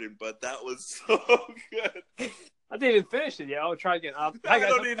recording, but that was so good. I didn't even finish it yet. I'll try again. I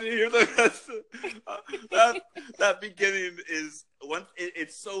don't need to hear the rest. That beginning is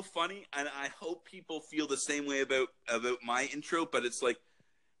it's so funny, and I hope people feel the same way about my intro. But it's like,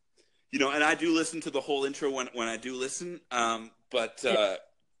 and I do listen to the whole intro when I do listen. But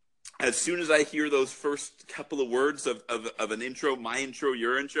as soon as I hear those first couple of words of an intro, my intro,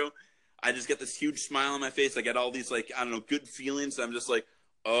 your intro, I just get this huge smile on my face. I get all these good feelings. I'm just like,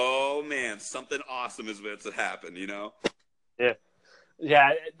 oh man, something awesome is about to happen,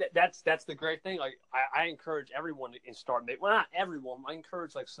 Yeah, that's the great thing. Like I encourage everyone to start making. Well, not everyone. I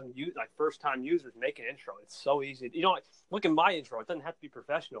encourage some first time users make an intro. It's so easy. Look at my intro. It doesn't have to be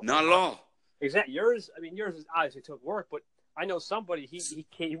professional. Not at all. Exactly. Yours is obviously took work, but I know somebody. He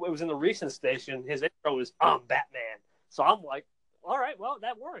was in the recent station. His intro was Batman. So I'm like, all right, well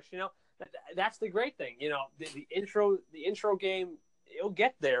that works. That's the great thing. The intro game. It'll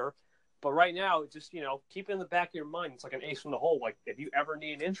get there, but right now, just keep it in the back of your mind. It's like an ace from the hole. Like if you ever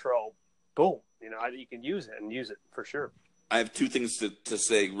need an intro, boom, you can use it for sure. I have two things to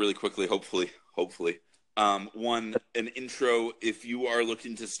say really quickly. Hopefully. One, an intro. If you are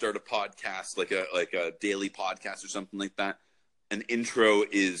looking to start a podcast, like a daily podcast or something like that, an intro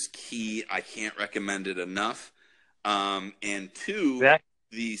is key. I can't recommend it enough. And two,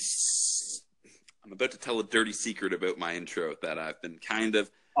 I'm about to tell a dirty secret about my intro that I've been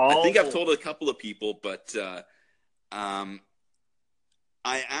I think I've told a couple of people, but I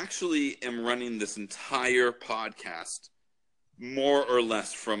actually am running this entire podcast more or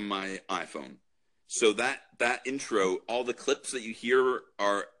less from my iPhone. So that intro, all the clips that you hear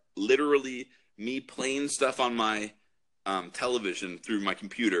are literally me playing stuff on my television through my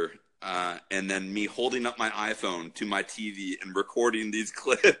computer, and then me holding up my iPhone to my TV and recording these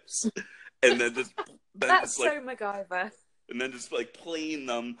clips. And then that's so MacGyver. And then just playing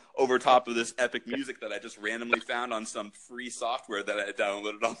them over top of this epic music that I just randomly found on some free software that I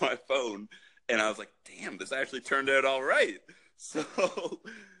downloaded on my phone. And I was like, damn, this actually turned out all right. So,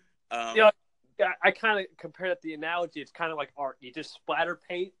 I kind of compare it to the analogy. It's kind of like art. You just splatter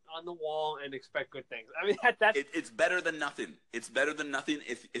paint on the wall and expect good things. I mean, it's better than nothing. It's better than nothing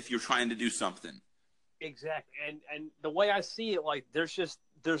if you're trying to do something. Exactly. And the way I see it,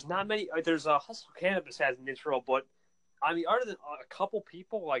 there's not many. There's Hustle Cannabis has an intro, but I mean, other than a couple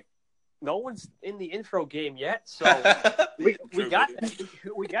people, no one's in the intro game yet. So we got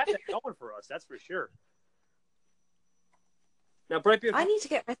that going for us. That's for sure. Now, I need to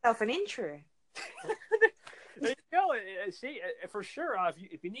get myself an intro. There you go. See, for sure.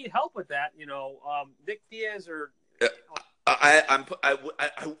 If you need help with that, Nick Diaz or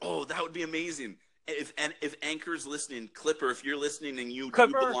that would be amazing. If Anchor's listening, Clipper, if you're listening and you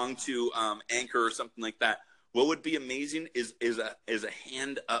belong to Anchor or something like that, what would be amazing is a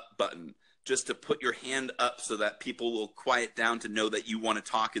hand up button, just to put your hand up so that people will quiet down to know that you want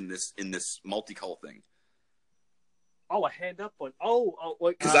to talk in this multi-call thing. Oh, a hand up one.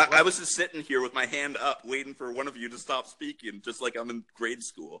 Because I was just sitting here with my hand up, waiting for one of you to stop speaking, just like I'm in grade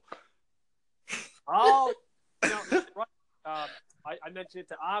school. Oh, right. I mentioned it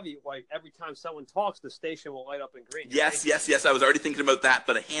to Avi. Every time someone talks, the station will light up in green. Yes. I was already thinking about that,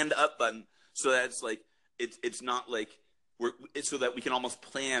 but a hand up button, so that it's not it's so that we can almost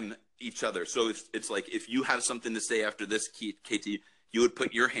plan each other. So it's like if you have something to say after this, KT, you would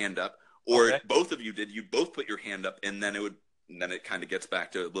put your hand up. Or both of you did. You both put your hand up, and then it kind of gets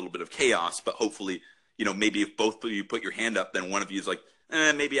back to a little bit of chaos. But hopefully, maybe if both of you put your hand up, then one of you is like,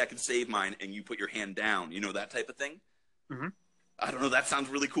 maybe I can save mine, and you put your hand down. That type of thing. Mm-hmm. I don't know. That sounds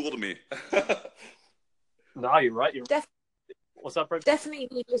really cool to me. No, you're right. What's up, Fred? Definitely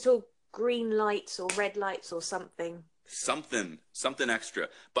need little green lights or red lights or something. Something extra.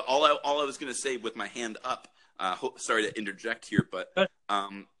 But all I was going to say with my hand up, sorry to interject here, but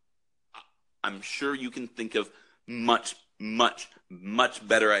I'm sure you can think of much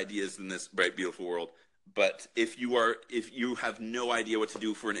better ideas than this Bright Beautiful World. But if you have no idea what to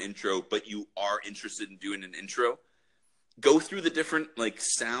do for an intro, but you are interested in doing an intro, go through the different like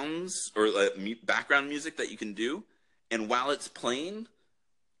sounds or background music that you can do, and while it's playing,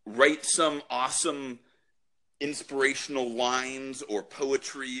 write some awesome inspirational lines or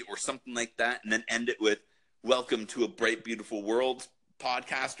poetry or something like that, and then end it with "Welcome to a Bright Beautiful World"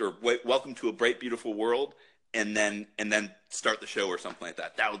 podcast, or "Welcome to a Bright Beautiful World," and then start the show or something like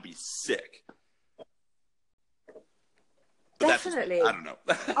that. That would be sick. But Definitely. I don't know.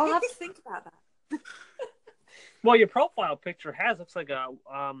 I'll have to think about that. Well, your profile picture looks like a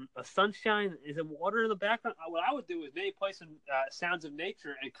sunshine. Is it water in the background? What I would do is maybe play some sounds of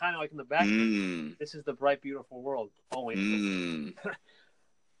nature and kind of like in the background. This is the Bright Beautiful World. Oh,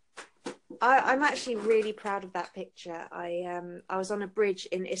 I'm actually really proud of that picture. I was on a bridge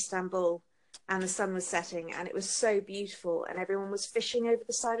in Istanbul, and the sun was setting, and it was so beautiful, and everyone was fishing over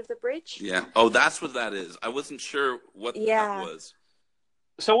the side of the bridge. Yeah. Oh, that's what that is. I wasn't sure what that was.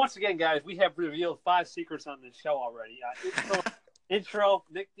 So once again, guys, we have revealed 5 secrets on this show already. Intro,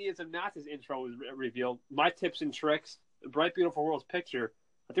 Nick Diaz and Nats's intro was revealed. My tips and tricks, Bright Beautiful World's picture.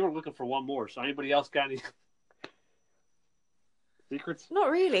 I think we're looking for one more. So anybody else got any secrets? Not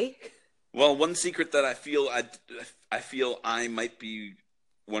really. Well, one secret that I feel I might be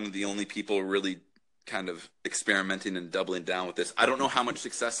one of the only people really kind of experimenting and doubling down with this. I don't know how much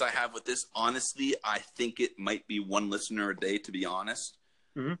success I have with this. Honestly, I think it might be one listener a day, to be honest.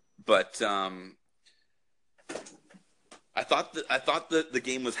 Mm-hmm. But I thought that the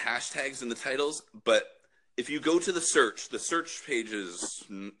game was hashtags in the titles. But if you go to the search page is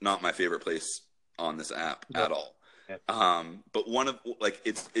not my favorite place on this app at all. Yeah. But one of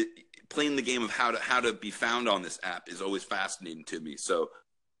playing the game of how to be found on this app is always fascinating to me. So,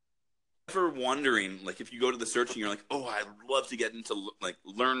 if you're wondering, like, if you go to the search and you're like, oh, I'd love to get into like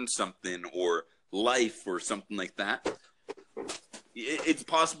learn something or life or something like that. It's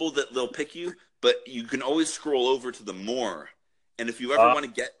possible that they'll pick you, but you can always scroll over to the more. And if you ever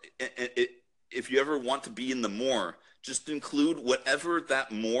if you ever want to be in the more, just include whatever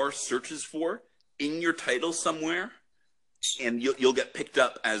that more searches for in your title somewhere, and you'll get picked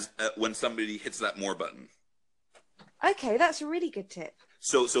up as when somebody hits that more button. Okay, that's a really good tip.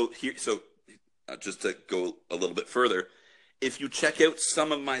 So just to go a little bit further, if you check out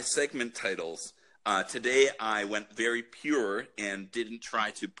some of my segment titles. Today I went very pure and didn't try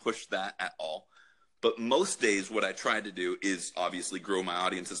to push that at all. But most days what I try to do is obviously grow my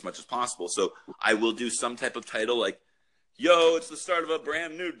audience as much as possible. So I will do some type of title like, yo, it's the start of a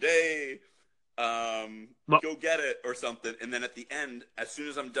brand new day. Go get it or something. And then at the end, as soon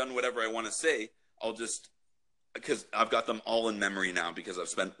as I'm done whatever I want to say, I'll just, because I've got them all in memory now because I've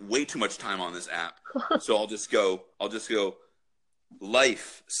spent way too much time on this app. So I'll just go,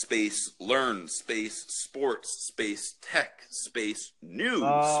 life, space, learn, space, sports, space, tech, space, news,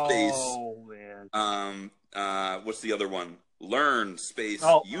 space. Oh, man. What's the other one? Learn, space,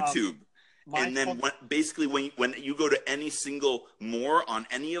 YouTube. And then when you go to any single more on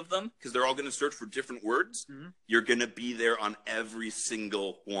any of them, because they're all going to search for different words, you're going to be there on every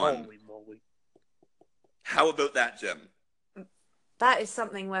single one. Holy moly. How about that, Jem? That is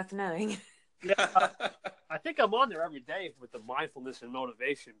something worth knowing. Yeah, I think I'm on there every day with the mindfulness and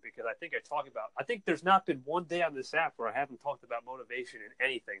motivation because I think there's not been one day on this app where I haven't talked about motivation in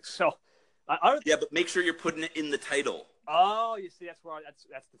anything. So, yeah, but make sure you're putting it in the title. Oh, you see, that's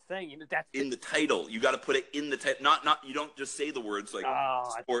the thing. That's in the title. You got to put it in the title. Not you don't just say the words like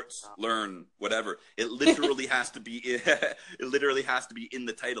sports, learn, whatever. It literally has to be. It literally has to be in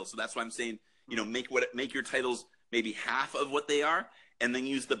the title. So that's why I'm saying, make your titles maybe half of what they are. And then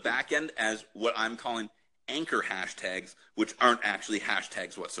use the back end as what I'm calling anchor hashtags, which aren't actually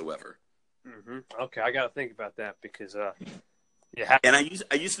hashtags whatsoever. Mm-hmm. Okay, I got to think about that because, And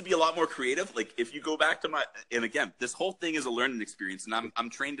I used to be a lot more creative. Like if you go back to and again, this whole thing is a learning experience, and I'm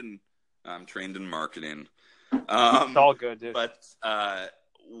trained in marketing. It's all good, dude. But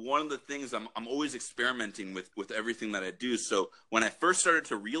one of the things I'm always experimenting with everything that I do. So when I first started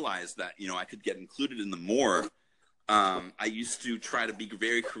to realize that I could get included in the more. I used to try to be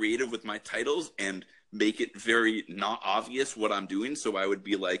very creative with my titles and make it very not obvious what I'm doing. So I would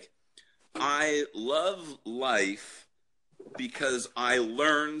be like, I love life because I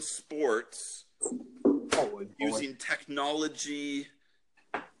learn sports Oh, using technology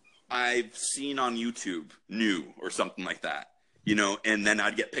I've seen on YouTube, new or something like that, and then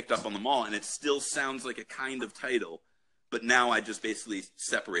I'd get picked up on the mall, and it still sounds like a kind of title, but now I just basically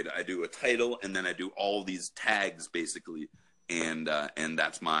separate it. I do a title, and then I do all these tags, basically, and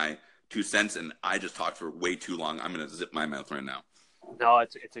that's my 2 cents, and I just talked for way too long. I'm going to zip my mouth right now. No,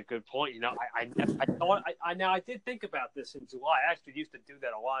 it's a good point. I did think about this in July. I actually used to do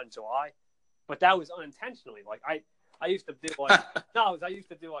that a lot in July, but that was unintentionally. Like I used to do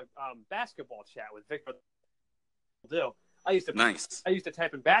basketball chat with Victor. I used to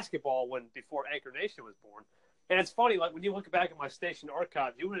type in basketball before Anchor Nation was born, and it's funny. Like when you look back at my station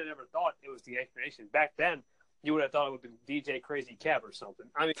archive, you would have never thought it was the Anchor Nation back then. You would have thought it would have been DJ Crazy Kev or something.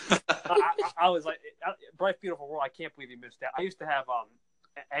 I mean, I was like, Bright Beautiful World. I can't believe you missed that. I used to have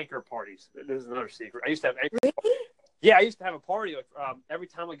anchor parties. This is another secret. I used to have anchor parties. Yeah, I used to have a party. Like, every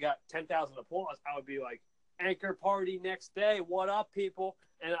time I got 10,000 applause, I would be like, anchor party next day. What up, people?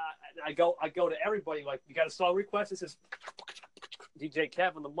 And I go to everybody. Like, you got a song request? It says DJ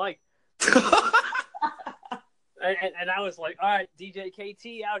Kev on the mic. And I was like, all right, DJ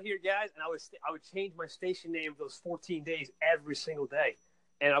KT out here, guys. And I would change my station name those 14 days every single day.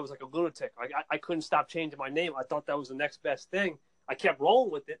 And I was like a lunatic. Like I couldn't stop changing my name. I thought that was the next best thing. I kept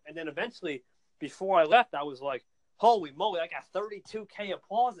rolling with it. And then eventually, before I left, I was like, holy moly, I got 32K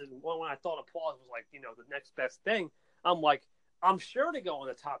applause. And when I thought applause was like, the next best thing, I'm like, I'm sure to go in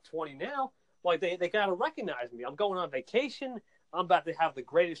the top 20 now. Like they got to recognize me. I'm going on vacation. I'm about to have the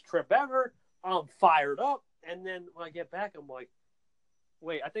greatest trip ever. I'm fired up. And then when I get back, I'm like,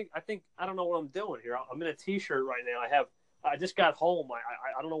 wait, I think I don't know what I'm doing here. I'm in a T-shirt right now. I just got home.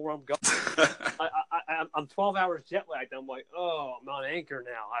 I don't know where I'm going. I'm 12 hours jet lagged. I'm like, oh, I'm on Anchor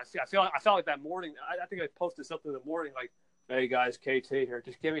now. I felt like that morning. I think I posted something in the morning like, hey guys, KT here.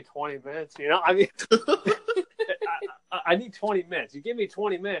 Just give me 20 minutes. I mean, I need 20 minutes. You give me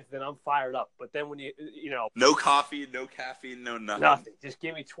 20 minutes, then I'm fired up. But then when no coffee, no caffeine, no nothing. Nothing. Just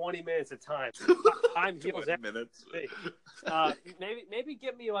give me 20 minutes of time. Time heals 20 minutes. Maybe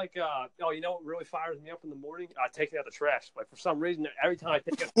give me like, you know what really fires me up in the morning? Taking out the trash. Like for some reason, every time I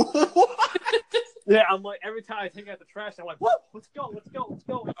take out yeah, I'm like, every time I take out the trash, I'm like, whoa, let's go.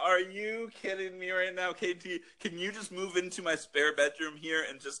 Are you kidding me right now, KT? Can you just move into my spare bedroom here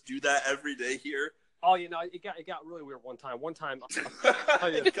and just do that every day here? Oh, it got really weird one time.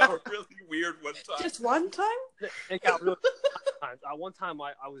 It got really weird one time. Just one time? It got really weird. One time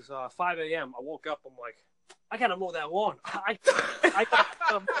I was 5 a.m. I woke up. I'm like, I gotta mow that lawn. I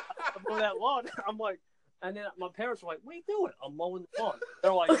gotta mow that lawn. I'm like, and then my parents were like, "What are you doing?" I'm mowing the lawn.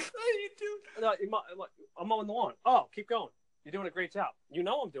 They're like, "What are you doing?" I'm mowing the lawn. Oh, keep going. You're doing a great job. I'm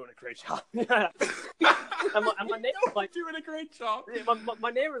doing a great job. and my neighbor's like, doing a great job. My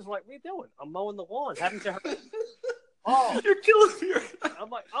neighbor's like, what are you doing? I'm mowing the lawn. Haven't you heard? Oh, you're killing me.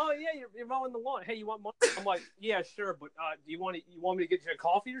 I'm like, oh yeah, you're mowing the lawn. Hey, you want money? I'm like, yeah, sure, but do you want me to get you a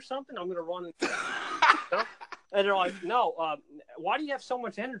coffee or something? I'm gonna run. And they're like, no. Why do you have so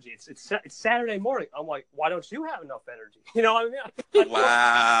much energy? It's Saturday morning. I'm like, why don't you have enough energy? You know what I mean?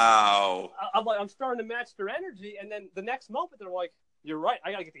 Wow. I'm like, I'm starting to match their energy, and then the next moment they're like, you're right.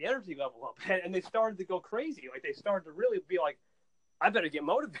 I gotta get the energy level up, and they started to go crazy. Like they started to really be like, I better get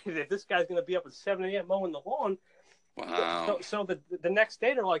motivated if this guy's gonna be up at 7 a.m. mowing the lawn. Wow. So the next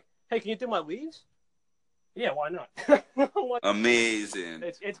day they're like, hey, can you do my leaves? Yeah, why not? Like, amazing.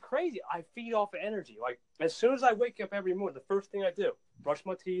 It's crazy. I feed off of energy. Like as soon as I wake up every morning, the first thing I do, brush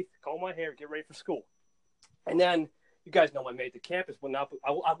my teeth, comb my hair, get ready for school. And then you guys know I made the campus. When I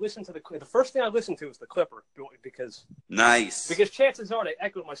listened to the first thing I listened to was the Clipper because nice. Because chances are they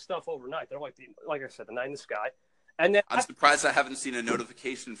echoed my stuff overnight. They're like I said, the night in the sky. And then I'm surprised I haven't seen a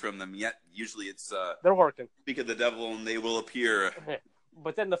notification from them yet. Usually it's they're working. Speak of the devil and they will appear.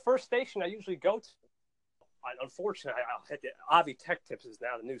 But then the first station I usually go to, unfortunately, I'll hit the Avi Tech Tips is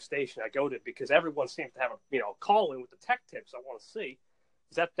now the new station I go to because everyone seems to have a call in with the tech tips I want to see.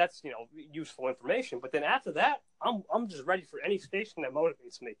 That's useful information. But then after that, I'm just ready for any station that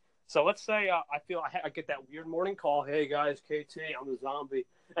motivates me. So let's say I feel I get that weird morning call. Hey guys, KT, I'm the zombie,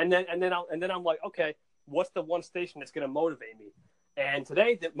 and then I'm like, okay, what's the one station that's going to motivate me? And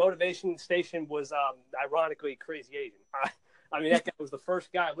today the motivation station was ironically Crazy Asian. I mean that guy was the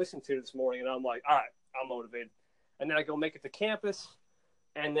first guy I listened to this morning, and I'm like, all right, I'm motivated. And then I go make it to campus,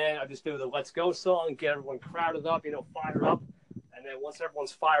 and then I just do the Let's Go song, get everyone crowded up, fired up. And then once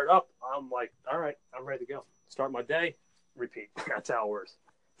everyone's fired up, I'm like, all right, I'm ready to go. Start my day, repeat. That's how it works.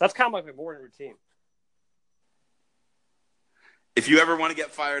 That's kind of like my morning routine. If you ever want to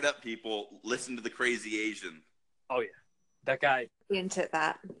get fired up, people, listen to the Crazy Asian. Oh, yeah. That guy. Into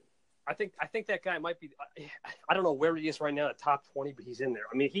that. I think that guy might be. I don't know where he is right now, the top 20, but he's in there.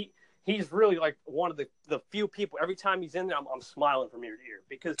 I mean, he's really like one of the few people. Every time he's in there, I'm smiling from ear to ear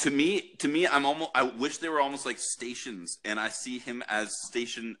because to me, I wish they were almost like stations, and I see him as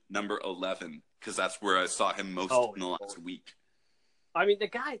station number 11 because that's where I saw him most in the last week. I mean, the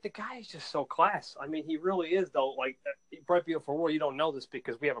guy is just so class. I mean, he really is though. Like right before war, you don't know this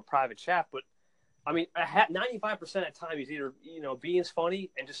because we have a private chat, but. I mean, 95% of the time he's either being funny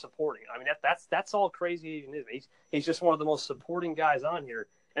and just supporting. I mean that's all Crazy Asian is. He's just one of the most supporting guys on here.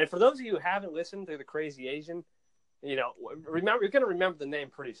 And for those of you who haven't listened to the Crazy Asian, remember you're going to remember the name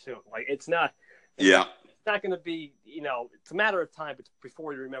pretty soon. Like it's not going to be it's a matter of time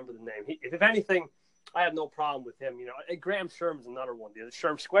before you remember the name. If anything, I have no problem with him. Graham Sherman's another one. The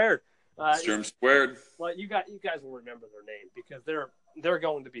Sherm Squared. Sherm Squared. Well, you guys will remember their name because they're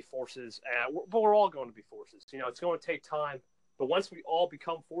going to be forces, but we're all going to be forces. It's going to take time, but once we all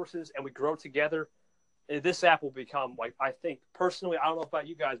become forces and we grow together, this app will become like I think personally. I don't know about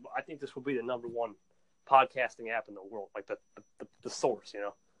you guys, but I think this will be the number one podcasting app in the world, like the source.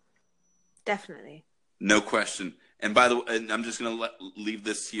 Definitely. No question. And by the way, and I'm just going to leave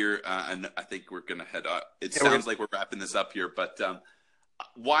this here, and I think we're going to head out. It sounds like we're wrapping this up here, but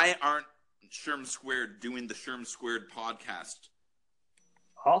why aren't Sherm Squared doing the Sherm Squared podcast?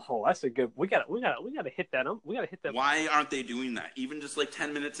 Oh, that's a good. We got to hit that. We got to hit that. Why aren't they doing that? Even just like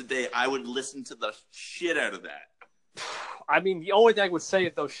 10 minutes a day, I would listen to the shit out of that. I mean, the only thing I would say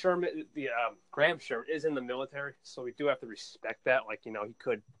is though, Graham Sherman is in the military, so we do have to respect that. Like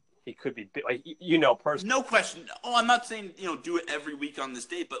he could be like personally. No question. Oh, I'm not saying do it every week on this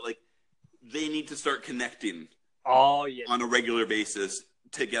date, but like they need to start connecting. Oh yeah. On a regular basis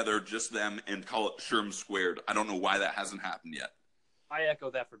together, just them, and call it Sherm Squared. I don't know why that hasn't happened yet. I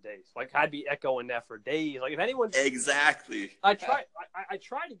echo that for days. Like I'd be echoing that for days. Like if anyone exactly. I try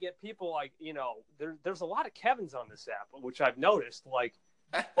to get people like there's a lot of Kevins on this app, which I've noticed. Like,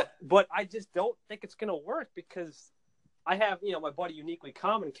 but I just don't think it's gonna work because I have my buddy Uniquely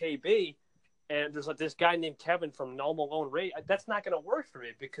Common KB, and there's like this guy named Kevin from No Malone Radio. That's not gonna work for me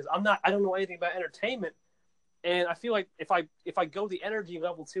because I don't know anything about entertainment. And I feel like if I go the energy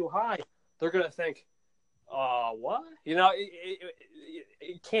level too high, they're gonna think, what?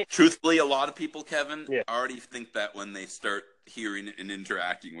 It can't. Truthfully, a lot of people, Kevin, already think that when they start hearing and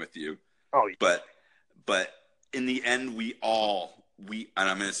interacting with you. Oh, yeah. But in the end, we and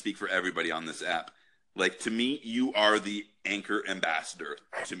I'm going to speak for everybody on this app. Like to me, you are the Anchor ambassador.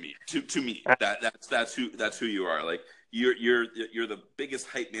 To me, to me, that's who you are. Like you're the biggest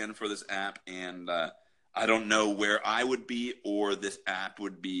hype man for this app, and I don't know where I would be or this app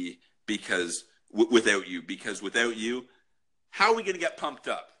would be because without you. Because without you, how are we going to get pumped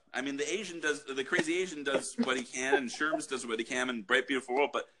up? I mean, the Crazy Asian does what he can, and Sherms does what he can, and Bright Beautiful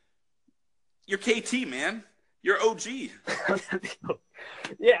World. But you're KT, man. You're OG.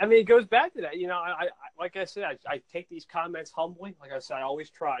 Yeah, I mean, it goes back to that. I like I said, I take these comments humbly. Like I said, I always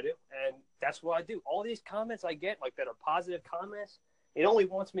try to, and that's what I do. All these comments I get, like that are positive comments, it only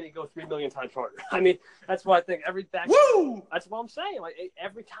wants me to go 3 million times harder. I mean, that's what I think. Woo! That's what I'm saying. Like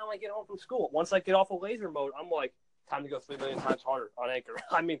every time I get home from school, once I get off of laser mode, I'm like, time to go 3 million times harder on Anchor.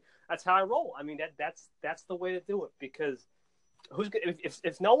 I mean, that's how I roll. I mean, that's the way to do it because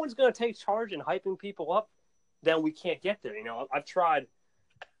if no one's going to take charge and hyping people up, then we can't get there. I've tried.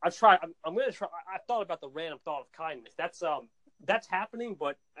 I'm going to try. I thought about the random thought of kindness. That's happening,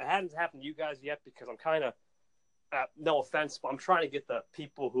 but it hasn't happened to you guys yet because I'm kind of, no offense, but I'm trying to get the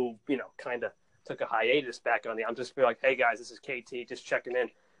people who, kind of took a hiatus back on the, I'm just be like, hey guys, this is KT, just checking in.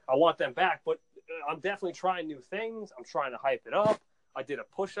 I want them back, but I'm definitely trying new things. I'm trying to hype it up. I did a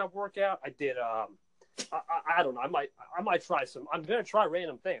push-up workout. I did, I don't know. I might try I'm going to try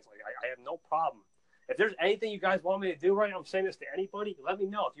random things. Like I have no problem. If there's anything you guys want me to do right now, I'm saying this to anybody, let me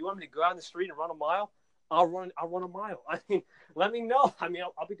know. If you want me to go out in the street and run a mile, I'll run a mile. I mean, let me know. I mean,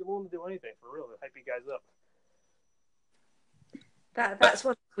 I'll be willing to do anything for real to hype you guys up. That's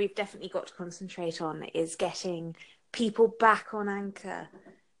what we've definitely got to concentrate on is getting people back on Anchor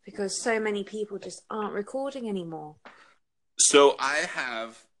because so many people just aren't recording anymore. So I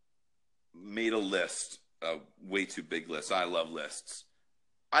have made a list, a way too big list. I love lists.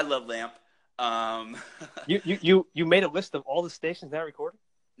 I love Lamp. You made a list of all the stations that recorded?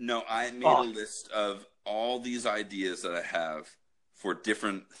 No, I made a list of all these ideas that I have for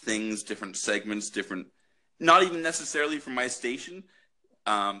different things, different segments, different, not even necessarily for my station,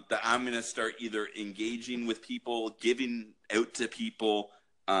 that I'm going to start either engaging with people, giving out to people,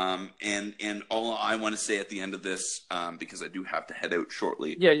 and all I want to say at the end of this, because I do have to head out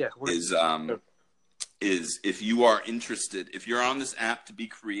shortly, is is if you are interested, if you're on this app to be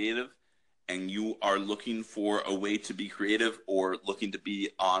creative and you are looking for a way to be creative or looking to be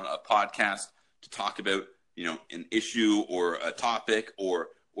on a podcast to talk about, an issue or a topic or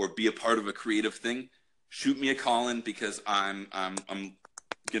be a part of a creative thing, shoot me a call in because I'm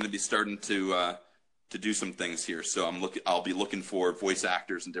going to be starting to do some things here. So I'll be looking for voice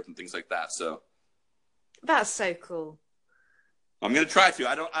actors and different things like that. So That's so cool. I'm going to try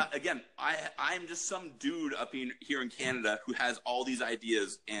to. I'm just some dude up here in Canada who has all these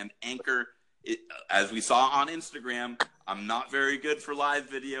ideas, and Anchor, as we saw on Instagram, I'm not very good for live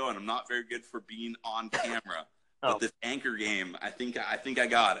video and I'm not very good for being on camera. But this Anchor game, I think I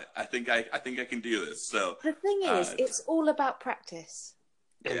got it. I think I can do this. So The thing is, it's all about practice.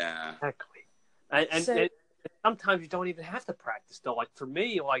 Yeah. Exactly. And sometimes you don't even have to practice though. Like for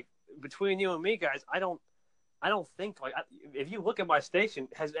me, like between you and me, guys, I don't think if you look at my station,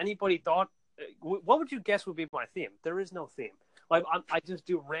 has anybody thought? What would you guess would be my theme? There is no theme. Like I just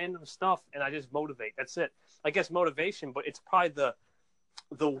do random stuff and I just motivate. That's it. I guess motivation, but it's probably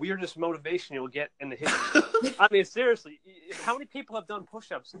the weirdest motivation you'll get in the history. I mean, seriously, how many people have done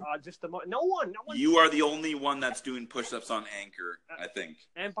push-ups? No one. You are the only one that's doing push-ups on Anchor, I think.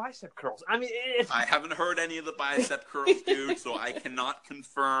 And bicep curls. I mean, I haven't heard any of the bicep curls, dude, so I cannot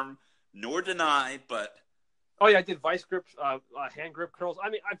confirm nor deny, but... Oh yeah, I did vice grips, hand grip curls. I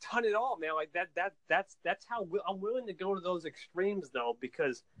mean, I've done it all, man. Like that's how I'm willing to go to those extremes, though,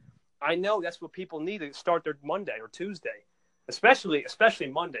 because I know that's what people need to start their Monday or Tuesday, especially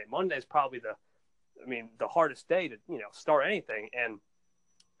Monday. Monday is probably the hardest day to start anything. And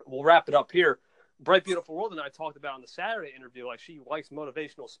we'll wrap it up here. Bright Beautiful World and I talked about in the Saturday interview, like she likes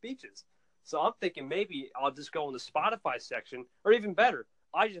motivational speeches. So I'm thinking maybe I'll just go in the Spotify section, or even better,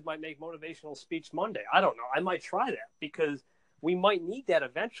 I just might make motivational speech Monday. I don't know. I might try that because we might need that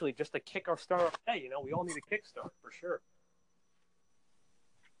eventually just to kick our start off day. We all need a kickstart for sure.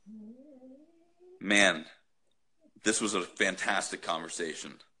 Man, this was a fantastic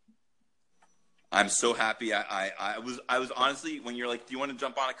conversation. I'm so happy. I was honestly, when you're like, do you want to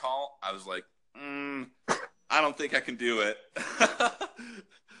jump on a call? I was like, I don't think I can do it.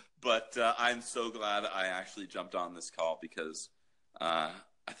 But I'm so glad I actually jumped on this call because I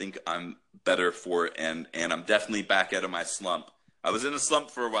think I'm better for it, and I'm definitely back out of my slump. I was in a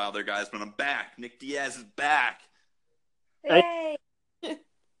slump for a while there, guys, but I'm back. Nick Diaz is back. Yay!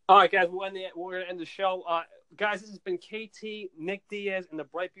 All right, guys, we're going to end the show. Guys, this has been KT, Nick Diaz, and the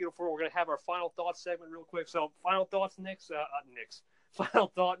Bright Beautiful World. We're going to have our final thoughts segment real quick. So, final thoughts,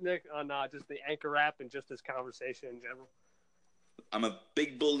 final thought, Nick, on just the Anchor app and just this conversation in general. I'm a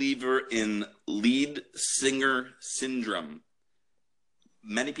big believer in lead singer syndrome.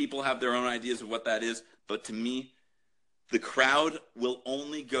 Many people have their own ideas of what that is, but to me, the crowd will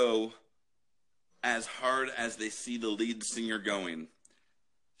only go as hard as they see the lead singer going.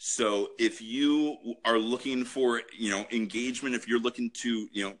 So if you are looking for, engagement, if you're looking to,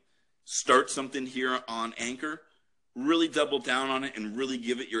 start something here on Anchor, really double down on it and really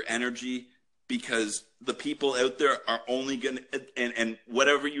give it your energy, because the people out there are only going to, and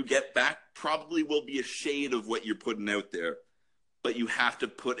whatever you get back probably will be a shade of what you're putting out there. But you have to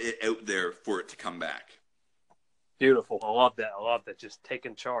put it out there for it to come back. Beautiful. I love that. Just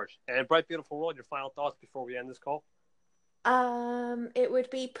taking charge. And Bright Beautiful World, your final thoughts before we end this call? It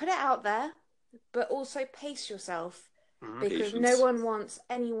would be put it out there, but also pace yourself, because Patience. no one wants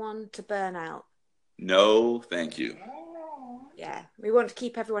anyone to burn out. No, thank you. Yeah, we want to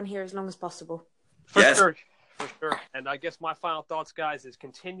keep everyone here as long as possible. For Yes. sure. And I guess my final thoughts, guys, is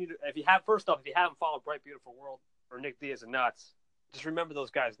continue to, if you haven't followed Bright Beautiful World or Nick Diaz and Nuts, just remember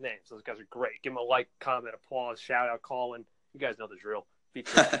those guys' names. Those guys are great. Give them a like, comment, applause, shout out, call in. You guys know the drill.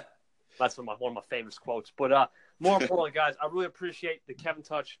 That's one of my famous quotes. But more importantly, guys, I really appreciate the Kevin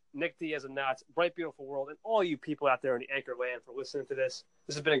Touch, Nick Diaz and Nuts, Bright Beautiful World, and all you people out there in the Anchor land for listening to this.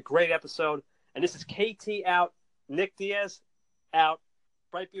 This has been a great episode. And this is KT out, Nick Diaz out,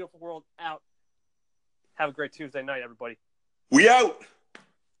 Bright Beautiful World out. Have a great Tuesday night, everybody. We out.